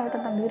sesuatu hal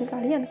tentang diri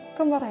kalian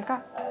ke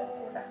mereka.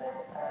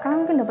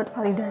 Kalian mungkin dapat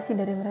validasi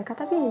dari mereka,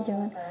 tapi ya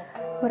jangan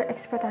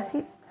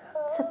berekspektasi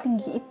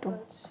setinggi itu.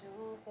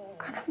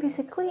 Karena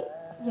basically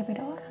ya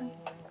beda orang.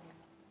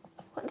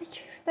 What did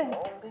you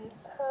expect?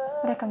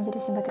 Mereka menjadi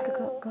simpati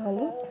ke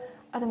lu,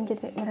 atau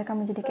mereka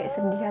menjadi kayak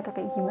sedih atau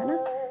kayak gimana?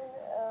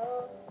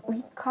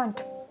 We can't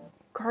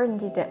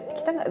guarantee that.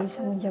 Kita nggak bisa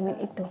menjamin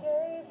itu,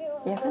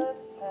 ya kan?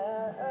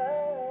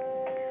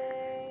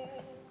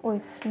 Oh,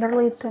 it's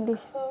nearly 29.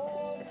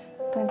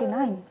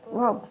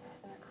 Wow,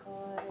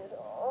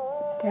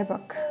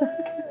 debak.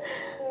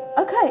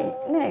 Okay,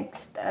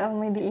 next.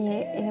 Maybe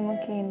ini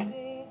mungkin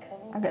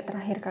agak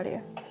terakhir kali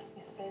ya.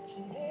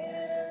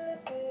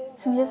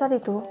 Semenjak saat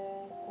itu,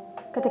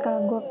 ketika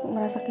gue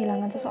merasa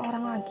kehilangan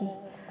seseorang lagi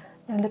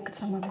yang deket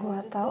sama gue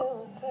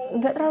atau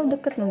nggak terlalu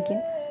deket mungkin,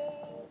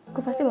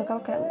 gue pasti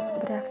bakal kayak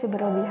bereaksi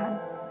berlebihan.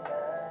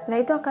 Nah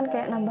itu akan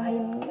kayak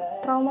nambahin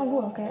trauma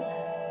gue, kayak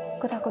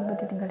gue takut buat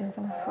ditinggalin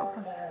sama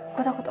seseorang,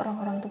 gue takut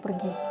orang-orang tuh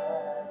pergi,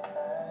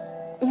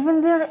 even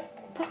they're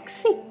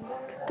toxic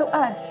to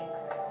us,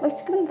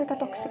 meskipun mereka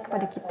toxic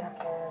kepada kita,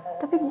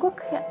 tapi gue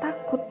kayak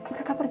takut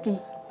mereka pergi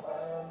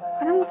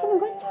karena mungkin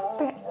gue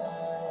capek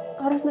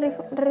harus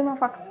menerima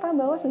fakta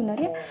bahwa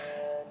sebenarnya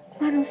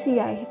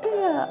manusia itu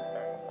ya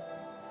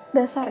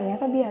dasarnya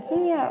tabiatnya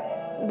ya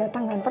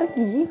datang dan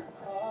pergi,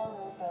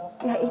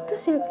 ya itu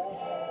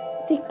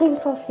siklus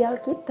sosial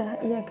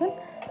kita, ya kan?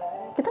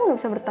 Kita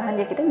nggak bisa bertahan,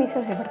 ya kita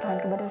bisa sih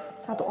bertahan kepada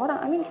satu orang,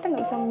 kita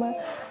nggak bisa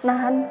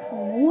menahan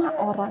semua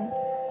orang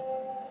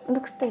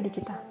untuk stay di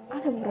kita.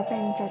 Ada beberapa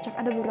yang cocok,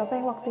 ada beberapa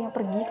yang waktunya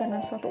pergi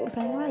karena suatu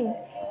urusan yang lain,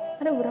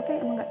 ada beberapa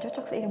yang emang nggak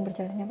cocok seiring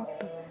berjalannya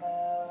waktu.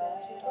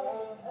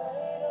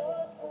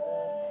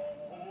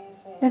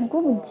 Dan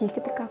gue benci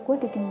ketika gue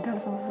ditinggal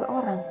sama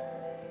seseorang,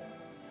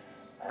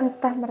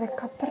 entah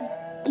mereka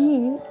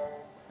pergi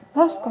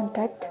lost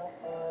contact,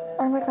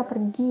 atau mereka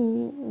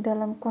pergi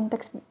dalam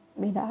konteks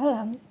beda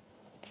alam.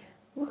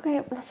 Gue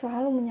kayak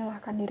selalu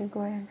menyalahkan diri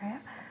gue yang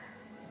kayak,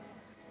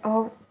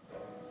 oh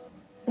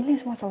ini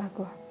semua salah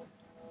gue,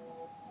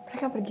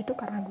 mereka pergi tuh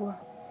karena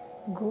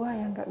gue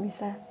yang gak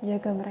bisa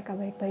jaga mereka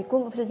baik-baik, gue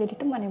gak bisa jadi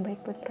teman yang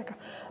baik buat mereka,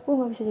 gue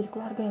gak bisa jadi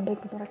keluarga yang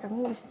baik buat mereka, gue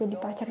gak bisa jadi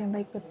pacar yang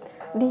baik buat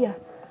dia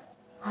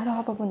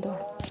atau apapun tuh.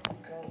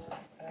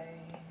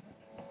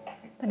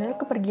 Padahal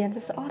kepergian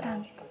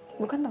seseorang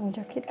bukan tanggung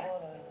jawab kita.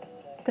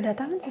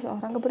 Kedatangan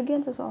seseorang,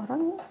 kepergian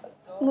seseorang,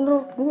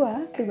 menurut gue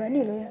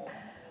pribadi loh ya,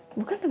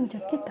 bukan tanggung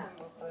jawab kita,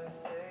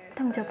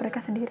 tanggung jawab mereka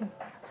sendiri.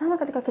 Sama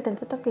ketika kita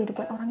datang ke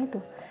kehidupan orang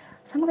itu,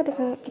 sama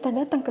ketika kita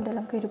datang ke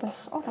dalam kehidupan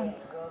seseorang,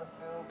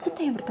 kita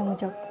yang bertanggung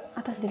jawab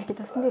atas diri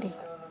kita sendiri.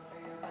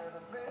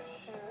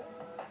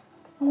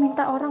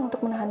 Meminta orang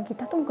untuk menahan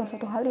kita tuh bukan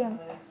suatu hal yang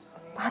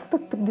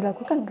patut untuk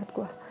dilakukan menurut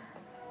gue.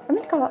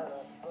 Kalau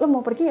lo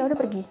mau pergi ya udah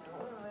pergi,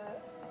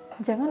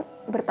 jangan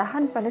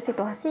bertahan pada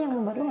situasi yang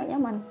membuat lo gak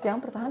nyaman, jangan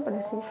bertahan pada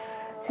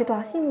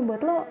situasi yang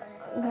membuat lo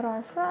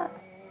ngerasa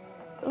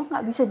lo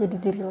gak bisa jadi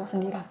diri lo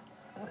sendiri.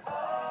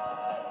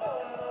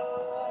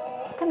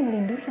 Kan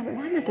ngelindur sampai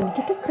mana tuh,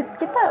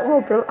 kita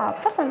ngobrol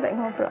apa sampai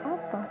ngobrol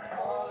apa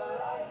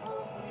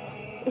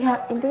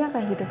ya, intinya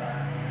kayak gitu.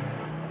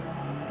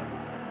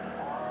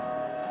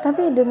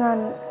 Tapi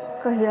dengan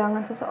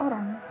kehilangan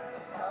seseorang,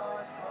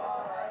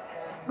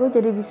 gue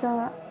jadi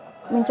bisa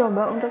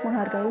mencoba untuk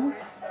menghargai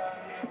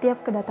setiap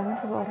kedatangan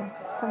seseorang.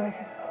 Tau gak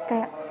sih?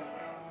 Kayak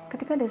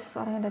ketika ada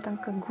seseorang yang datang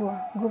ke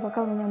gue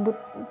bakal menyambut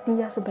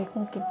dia sebaik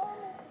mungkin.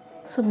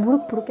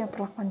 Seburuk-buruknya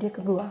perlakuan dia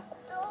ke gue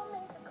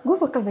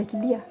bakal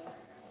baikin dia.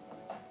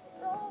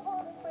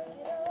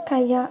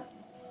 Kayak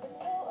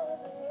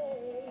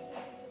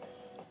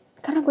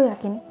karena gue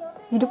yakin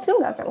hidup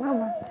tuh gak akan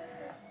lama.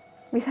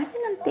 Bisa aja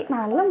nanti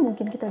malam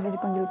mungkin kita udah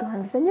dipanggil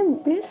Tuhan, bisa aja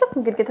besok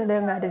mungkin kita udah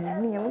gak ada di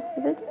dunia,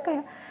 bisa aja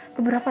kayak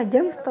beberapa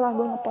jam setelah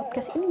gue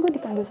nge-podcast ini gue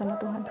dipanggil sama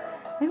Tuhan.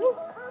 I mean,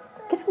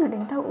 kita gak ada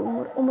yang tahu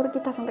umur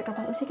kita sampai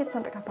kapan, usia kita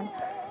sampai kapan.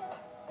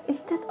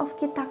 Instead of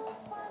kita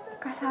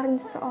kasarin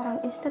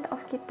seseorang, instead of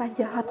kita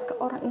jahat ke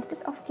orang,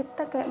 instead of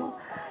kita kayak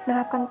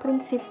menerapkan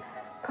prinsip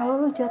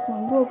kalau lo jahat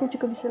sama gue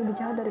juga bisa lebih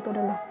jahat daripada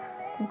lo,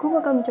 gue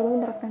bakal mencoba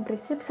menerapkan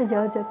prinsip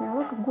sejahat-jahatnya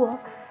lo ke gue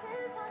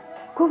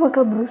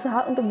bakal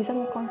berusaha untuk bisa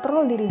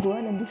mengontrol diri gue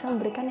dan bisa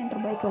memberikan yang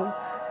terbaik ke lo.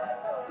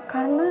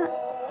 Karena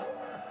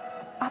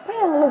apa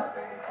yang lo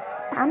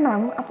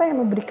tanam, apa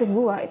yang lo beri ke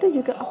gue, itu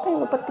juga apa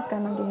yang lo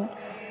petikkan nantinya.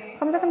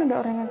 Kalau misalkan ada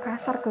orang yang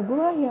kasar ke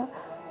gue,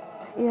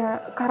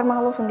 ya karma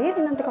lo sendiri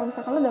nanti kalau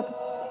misalkan lo dapet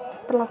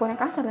perlakuan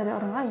yang kasar dari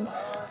orang lain.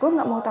 Gue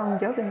gak mau tanggung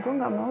jawab dan gue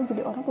gak mau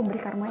jadi orang pemberi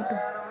karma itu.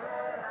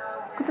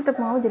 Gue tetap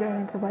mau jadi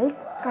orang yang terbaik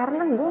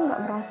karena gue gak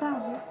merasa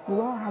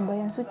gue hamba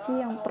yang suci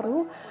yang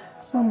perlu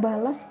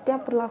membalas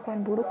setiap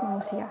perlakuan buruk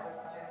manusia.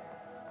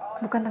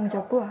 Bukan tanggung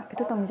jawab gue,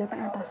 itu tanggung jawab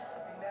yang atas,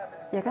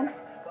 ya kan?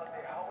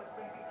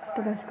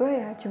 Tugas gue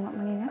ya cuma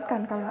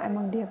mengingatkan kalau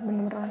emang dia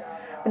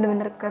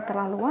bener-bener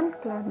keterlaluan,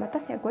 kelewat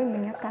batas, ya gue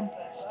mengingatkan,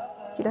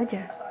 gitu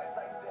aja.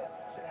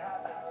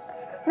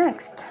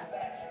 Next,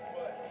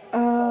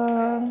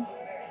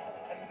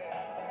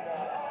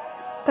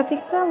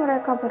 ketika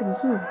mereka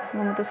pergi,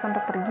 memutuskan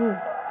untuk pergi,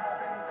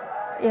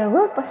 ya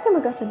gue pasti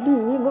bakal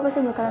sedih, gue pasti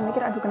bakalan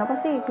mikir, aduh kenapa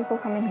sih people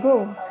come and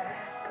go,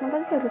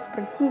 kenapa sih harus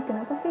pergi,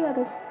 kenapa sih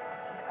harus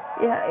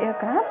ya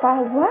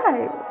kenapa,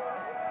 why,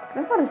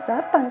 kenapa harus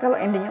datang kalau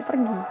endingnya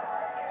pergi.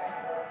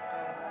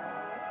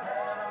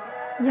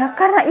 Ya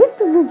karena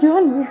itu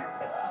tujuannya.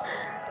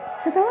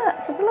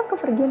 Setelah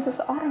kepergian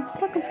seseorang,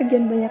 setelah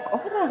kepergian banyak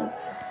orang,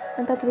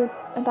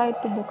 entah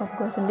itu bokap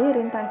gue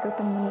sendiri, entah itu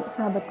temen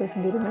sahabat gue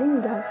sendiri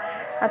meninggal,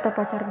 atau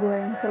pacar gue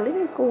yang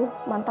selingkuh,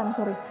 mantan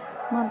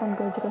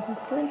gue juga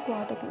sempat selingkuh,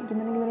 atau kayak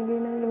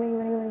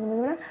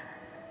gimana,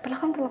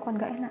 perlakuan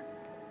gak enak.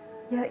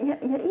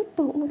 Ya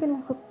itu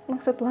mungkin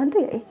maksud Tuhan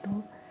tuh ya itu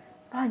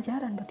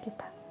pelajaran buat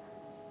kita.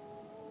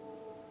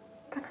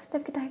 Karena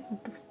setiap kita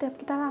hidup, setiap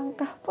kita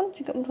langkah pun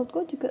juga menurut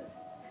gue juga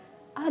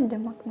ada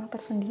makna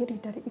tersendiri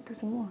dari itu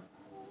semua.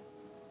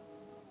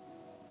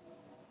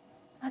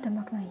 Ada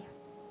maknanya.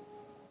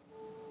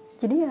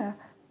 Jadi ya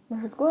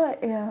menurut gue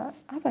ya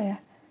apa ya,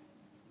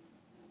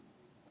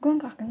 gue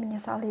gak akan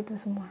menyesali itu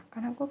semua.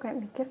 Karena gue kayak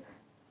mikir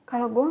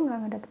kalau gue gak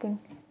ngedapetin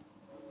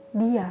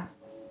dia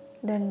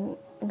dan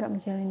gak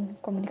menjalin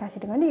komunikasi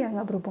dengan dia,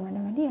 gak berhubungan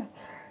dengan dia,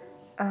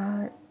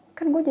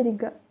 kan gue jadi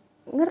gak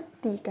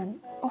ngerti kan,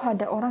 oh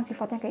ada orang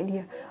sifatnya kayak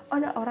dia, oh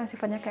ada orang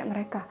sifatnya kayak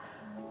mereka,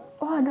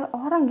 oh ada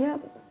orang ya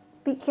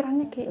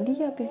pikirannya kayak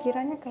dia,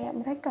 pikirannya kayak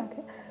mereka,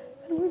 kayak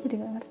kan gue jadi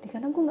gak ngerti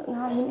karena gue gak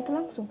ngalamin itu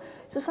langsung.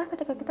 Susah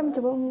ketika kita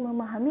mencoba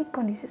memahami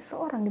kondisi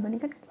seseorang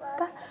dibandingkan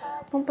kita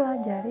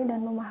mempelajari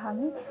dan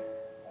memahami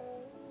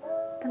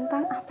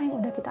tentang apa yang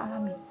udah kita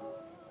alami.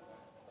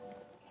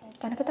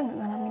 Karena kita gak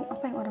ngalamin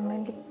apa yang orang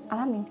lain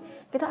alamin,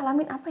 kita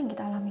alamin apa yang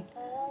kita alamin.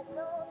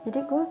 Jadi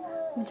gue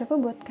mencoba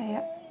buat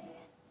kayak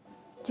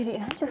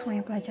jadiin aja semuanya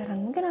pelajaran.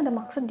 Mungkin ada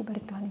maksud di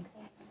balik Tuhan ini.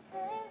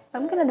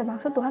 Mungkin ada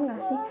maksud Tuhan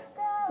ngasih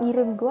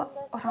ngirim gue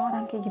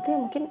orang-orang kayak gitu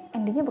yang mungkin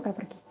endingnya bakal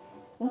pergi.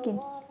 Mungkin.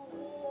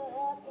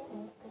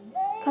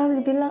 Kalau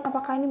dibilang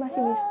apakah ini masih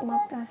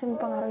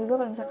mempengaruhi gue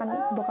kalau misalkan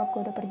bokap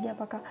gue udah pergi,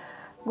 apakah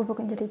gue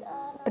bakal jadi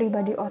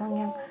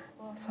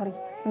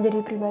menjadi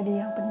pribadi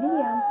yang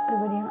pendiam,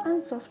 pribadi yang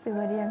ansos,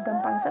 pribadi yang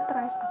gampang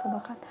stres, atau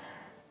bahkan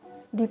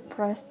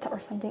depressed or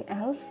something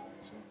else.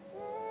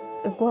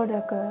 Gue udah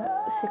ke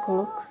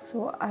psikolog,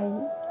 so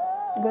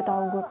gue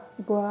tahu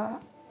gue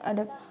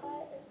ada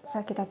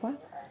sakit apa,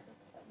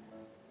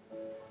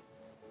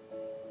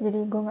 jadi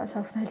gue nggak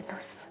self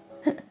diagnose.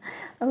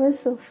 I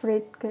was so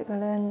afraid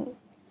kalian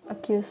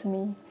accuse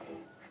me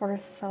for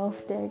self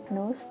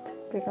diagnosed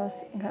because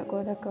gue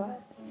udah ke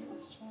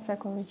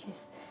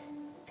psychologist.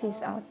 Peace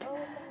out.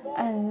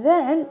 And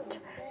then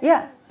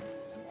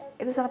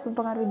itu sangat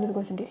mempengaruhi diri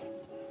gue sendiri,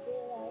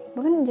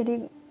 bahkan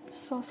menjadi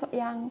sosok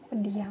yang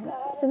pendiam.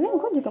 Sebenarnya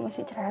gue juga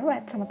masih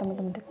cerewet sama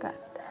teman-teman dekat,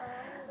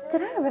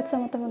 cerewet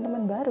sama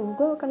teman-teman baru.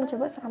 Gue akan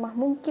coba seramah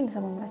mungkin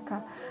sama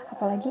mereka,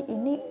 apalagi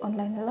ini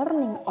online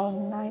learning,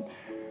 online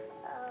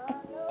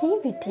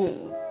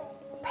activity,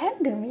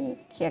 pandemic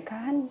ya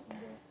kan,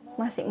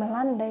 masih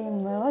melandai,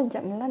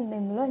 melonjak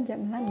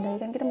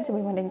kan, kita masih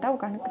belum ada yang tahu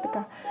kan.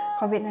 Ketika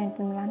COVID-19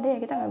 melandai ya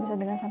kita nggak bisa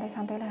dengan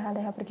santai-santai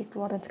leha-leha pergi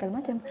keluar dan segala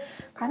macam,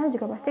 karena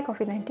juga pasti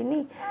COVID-19 ini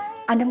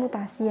ada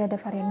mutasi, ada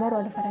varian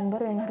baru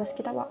yang harus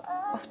kita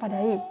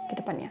waspadai ke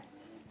depannya.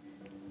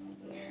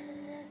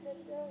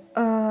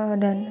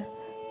 Dan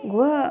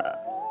gue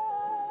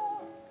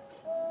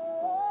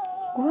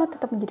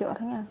tetap menjadi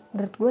orang yang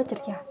menurut gue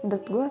ceria,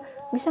 menurut gue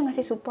bisa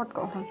ngasih support ke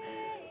orang,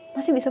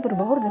 masih bisa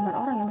berbaur dengan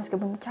orang yang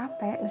meskipun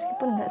capek,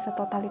 meskipun nggak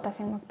setotalitas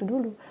yang waktu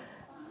dulu,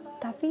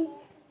 tapi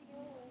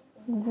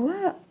gue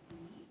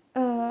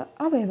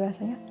apa ya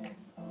bahasanya,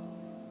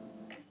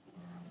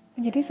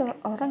 menjadi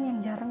seorang yang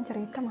jarang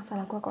cerita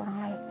masalah gue ke orang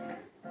lain,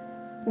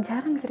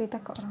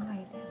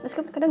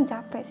 meskipun kadang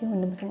capek sih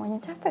mendem semuanya,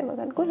 capek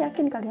banget. Gue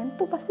yakin kalian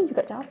tuh pasti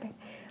juga capek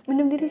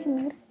mendem diri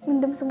sendiri,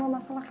 mendem semua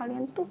masalah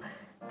kalian tuh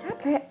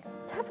capek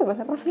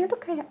banget rasanya tuh.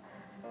 Kayak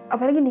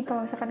apalagi nih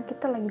kalau misalkan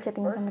kita lagi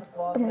chatting sama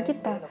teman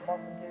kita,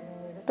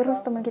 terus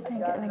teman kita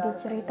yang kayak lagi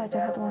cerita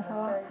curhat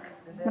masalah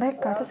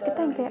mereka, terus kita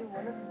yang kayak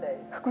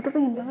aku tuh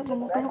pengen banget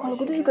ngomong kalau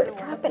gue tuh juga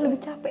capek, lebih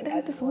capek dari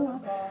itu semua,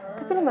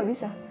 tapi lo nggak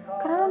bisa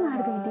karena lo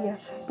menghargai dia.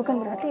 Bukan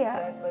berarti ya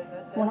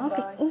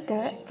munafik,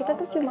 enggak, kita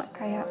tuh cuma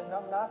kayak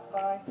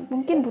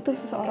mungkin butuh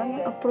seseorang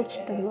yang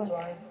approach kita duluan.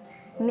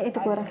 Ini itu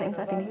gue rasain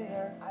saat ini.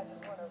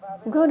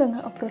 Gue udah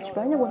nge-approach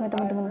banyak banget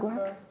teman-teman gue,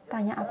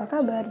 tanya apa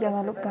kabar,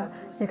 jangan lupa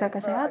jaga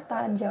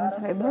kesehatan, jangan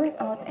sampai burn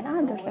out, and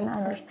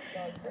others.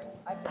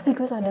 Tapi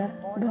gue sadar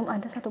belum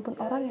ada satupun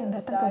orang yang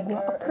datang ke gue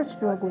approach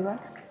 2 bulan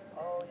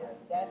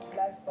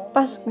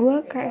pas gue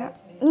kayak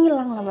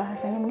ngilang lah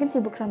bahasanya, mungkin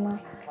sibuk sama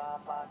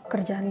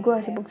kerjaan gue,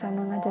 sibuk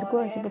sama ngajar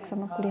gue, sibuk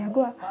sama kuliah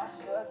gue.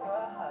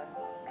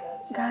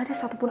 Gak ada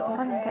satupun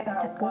orang yang kayak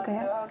ngechat gue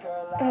kayak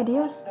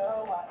Dios,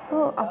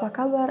 lo apa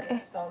kabar,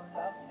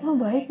 lo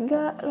baik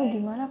gak, lo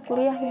gimana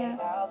kuliahnya.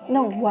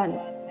 No one,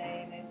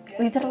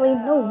 literally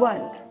no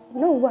one.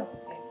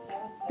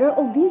 They're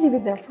all busy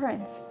with their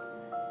friends.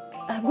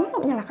 Gue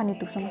gak menyalahkan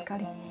itu sama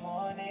sekali,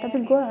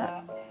 tapi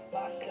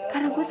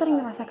karena gue sering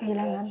ngerasa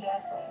kehilangan,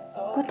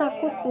 gue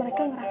takut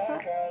mereka ngerasa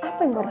apa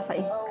yang gue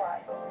rasain.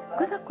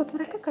 Gue takut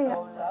mereka kayak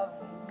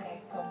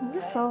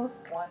nyesel,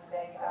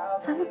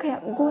 sama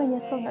kayak gue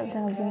nyesel gak bisa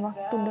ngabisin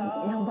waktu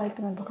yang baik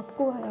dengan bokap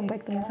gue, yang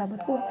baik dengan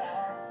sahabat gue,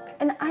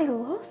 and I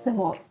lost them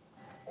all.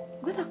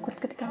 Gue takut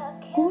ketika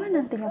gue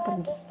nantinya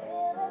pergi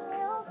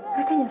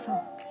mereka nyesel.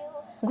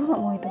 Gue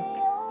gak mau itu.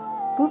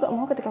 Gue gak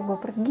mau ketika gue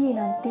pergi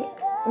nanti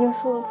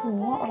nyusul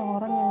semua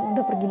orang-orang yang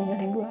udah pergi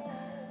ninggalin gue,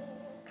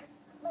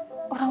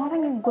 orang-orang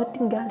yang gue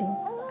tinggalin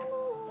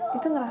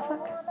itu ngerasa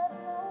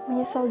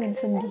menyesal dan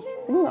sedih.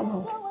 Gue gak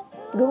mau.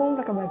 Gue mau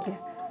mereka bahagia.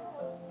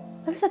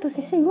 Tapi satu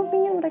sisi gue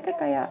pengen mereka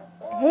kayak,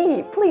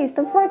 hey please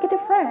don't forget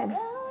your friends.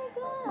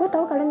 Gue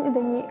tahu kalian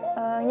udah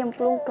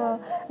nyemplung ke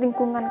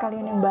lingkungan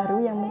kalian yang baru,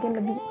 yang mungkin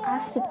lebih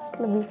asik,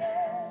 lebih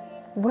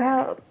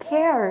well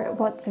care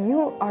what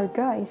you are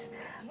guys,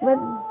 but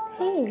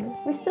hey,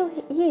 we still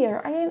here.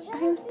 I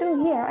am still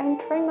here. I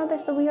am trying my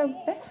best to be your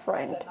best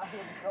friend.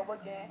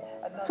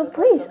 So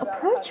please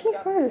approach me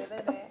first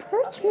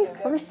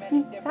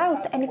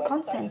without any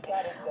consent.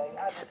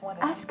 Just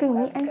asking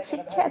me and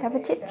have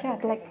a chit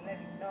chat like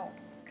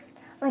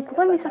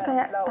lo bisa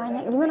kayak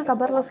tanya gimana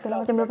kabar lo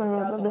segala macam bla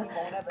bla bla bla,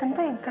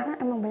 tanpa yang, karena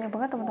emang banyak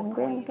banget teman-teman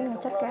gue yang mungkin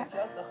ngechat kayak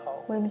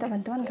boleh minta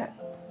bantuan nggak,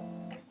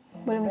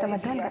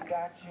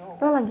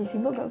 lo lagi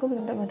sibuk gak, gue boleh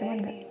minta bantuan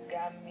nggak.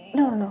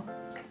 No,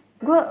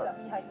 gue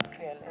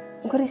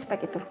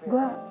respect itu,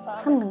 gue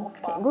seneng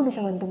kayak gue bisa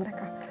bantu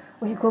mereka.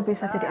 Wih, gue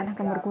bisa jadi anak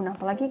yang berguna,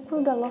 apalagi gue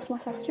udah lost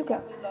myself juga.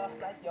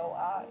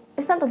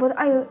 It's not about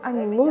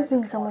I'm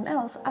losing someone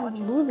else, I'm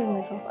losing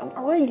myself, I'm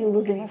already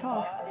losing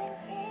myself.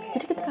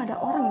 Jadi ketika ada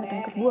orang yang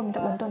datang ke gue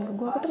minta bantuan ke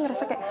gue tuh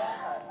ngerasa kayak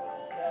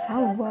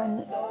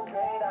someone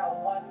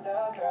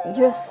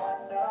just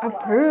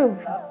approve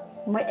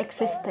my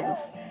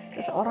existence.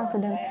 Seseorang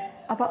sedang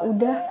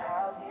udah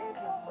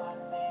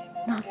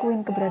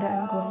ngakuin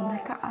keberadaan gue,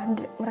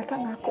 mereka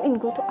ngakuin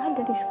gue tuh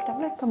ada di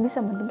sekitar mereka, bisa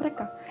bantu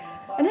mereka,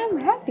 and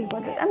I'm happy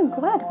about that, I'm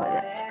glad about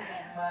that.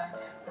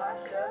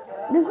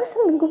 Dan gue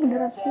seneng, gue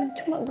beneran seneng.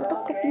 Cuma gue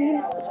tuh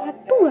kepingin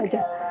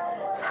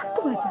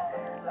satu aja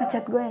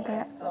ngechat gue yang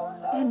kayak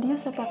dia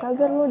siapa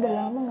kabar, lo udah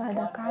lama gak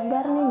ada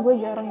kabar nih, gue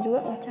jarang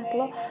juga ngechat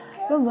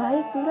lo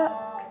baik gak.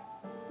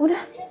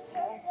 Udah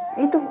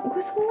itu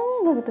gue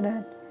seneng banget.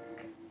 Dan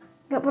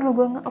gak perlu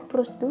gue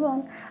nge-approach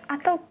duluan,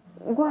 atau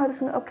gue harus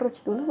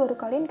nge-approach dulu baru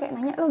kalian kayak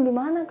nanya lo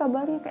gimana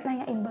kabarnya, kayak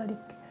nanyain balik.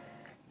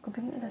 Gue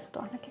pengen ada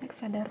satu anak yang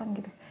kesadaran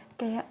gitu,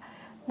 kayak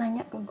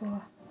nanya ke gue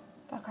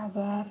apa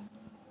kabar.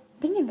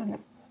 Pingin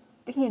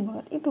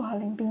banget, itu hal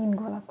yang pingin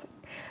gue lakuin,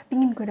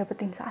 pingin gue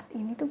dapetin saat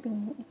ini tuh,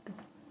 pingin itu.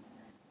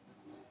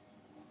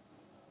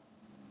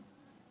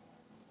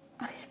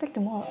 I respect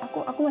them all.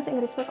 Aku masih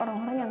nge-respect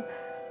orang-orang yang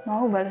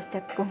mau balas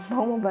chatku,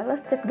 mau balas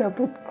chat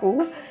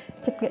gabutku,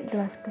 chat gak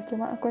jelas,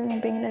 cuma aku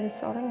yang pengen ada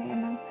seorang yang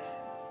emang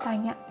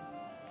tanya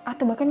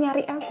atau bahkan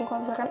nyari aku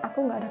kalau misalkan aku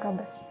nggak ada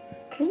kabar.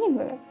 Ingin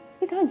banget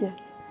itu aja.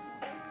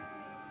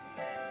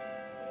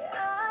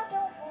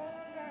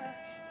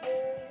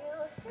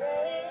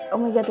 Oh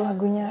my god,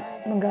 lagunya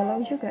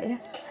menggalau juga ya.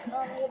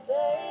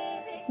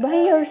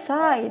 By Your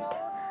Side.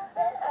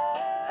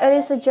 It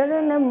is a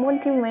genre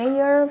Monty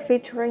Mayer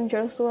featuring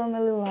Joshua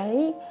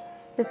Melilai.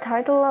 The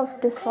title of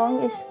the song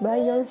is By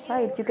Your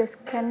Side. You guys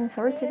can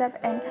search it up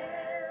and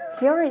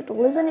hear it,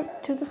 listen it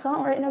to the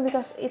song right now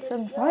because it's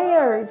on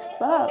fire, it's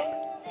pop.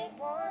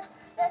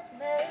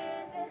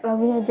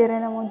 Lagunya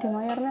Jerena Monty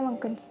Mayer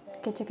memang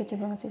kece-kece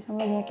banget sih,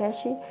 sama lagunya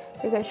Cashy.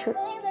 You guys should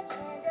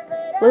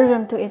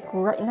listen to it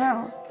right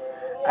now.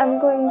 I'm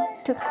going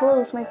to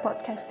close my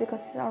podcast because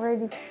it's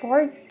already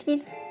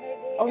 40,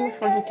 almost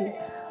 42.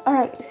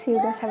 Alright, see you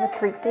guys, have a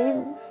great day.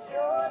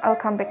 I'll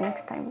come back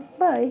next time.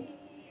 Bye.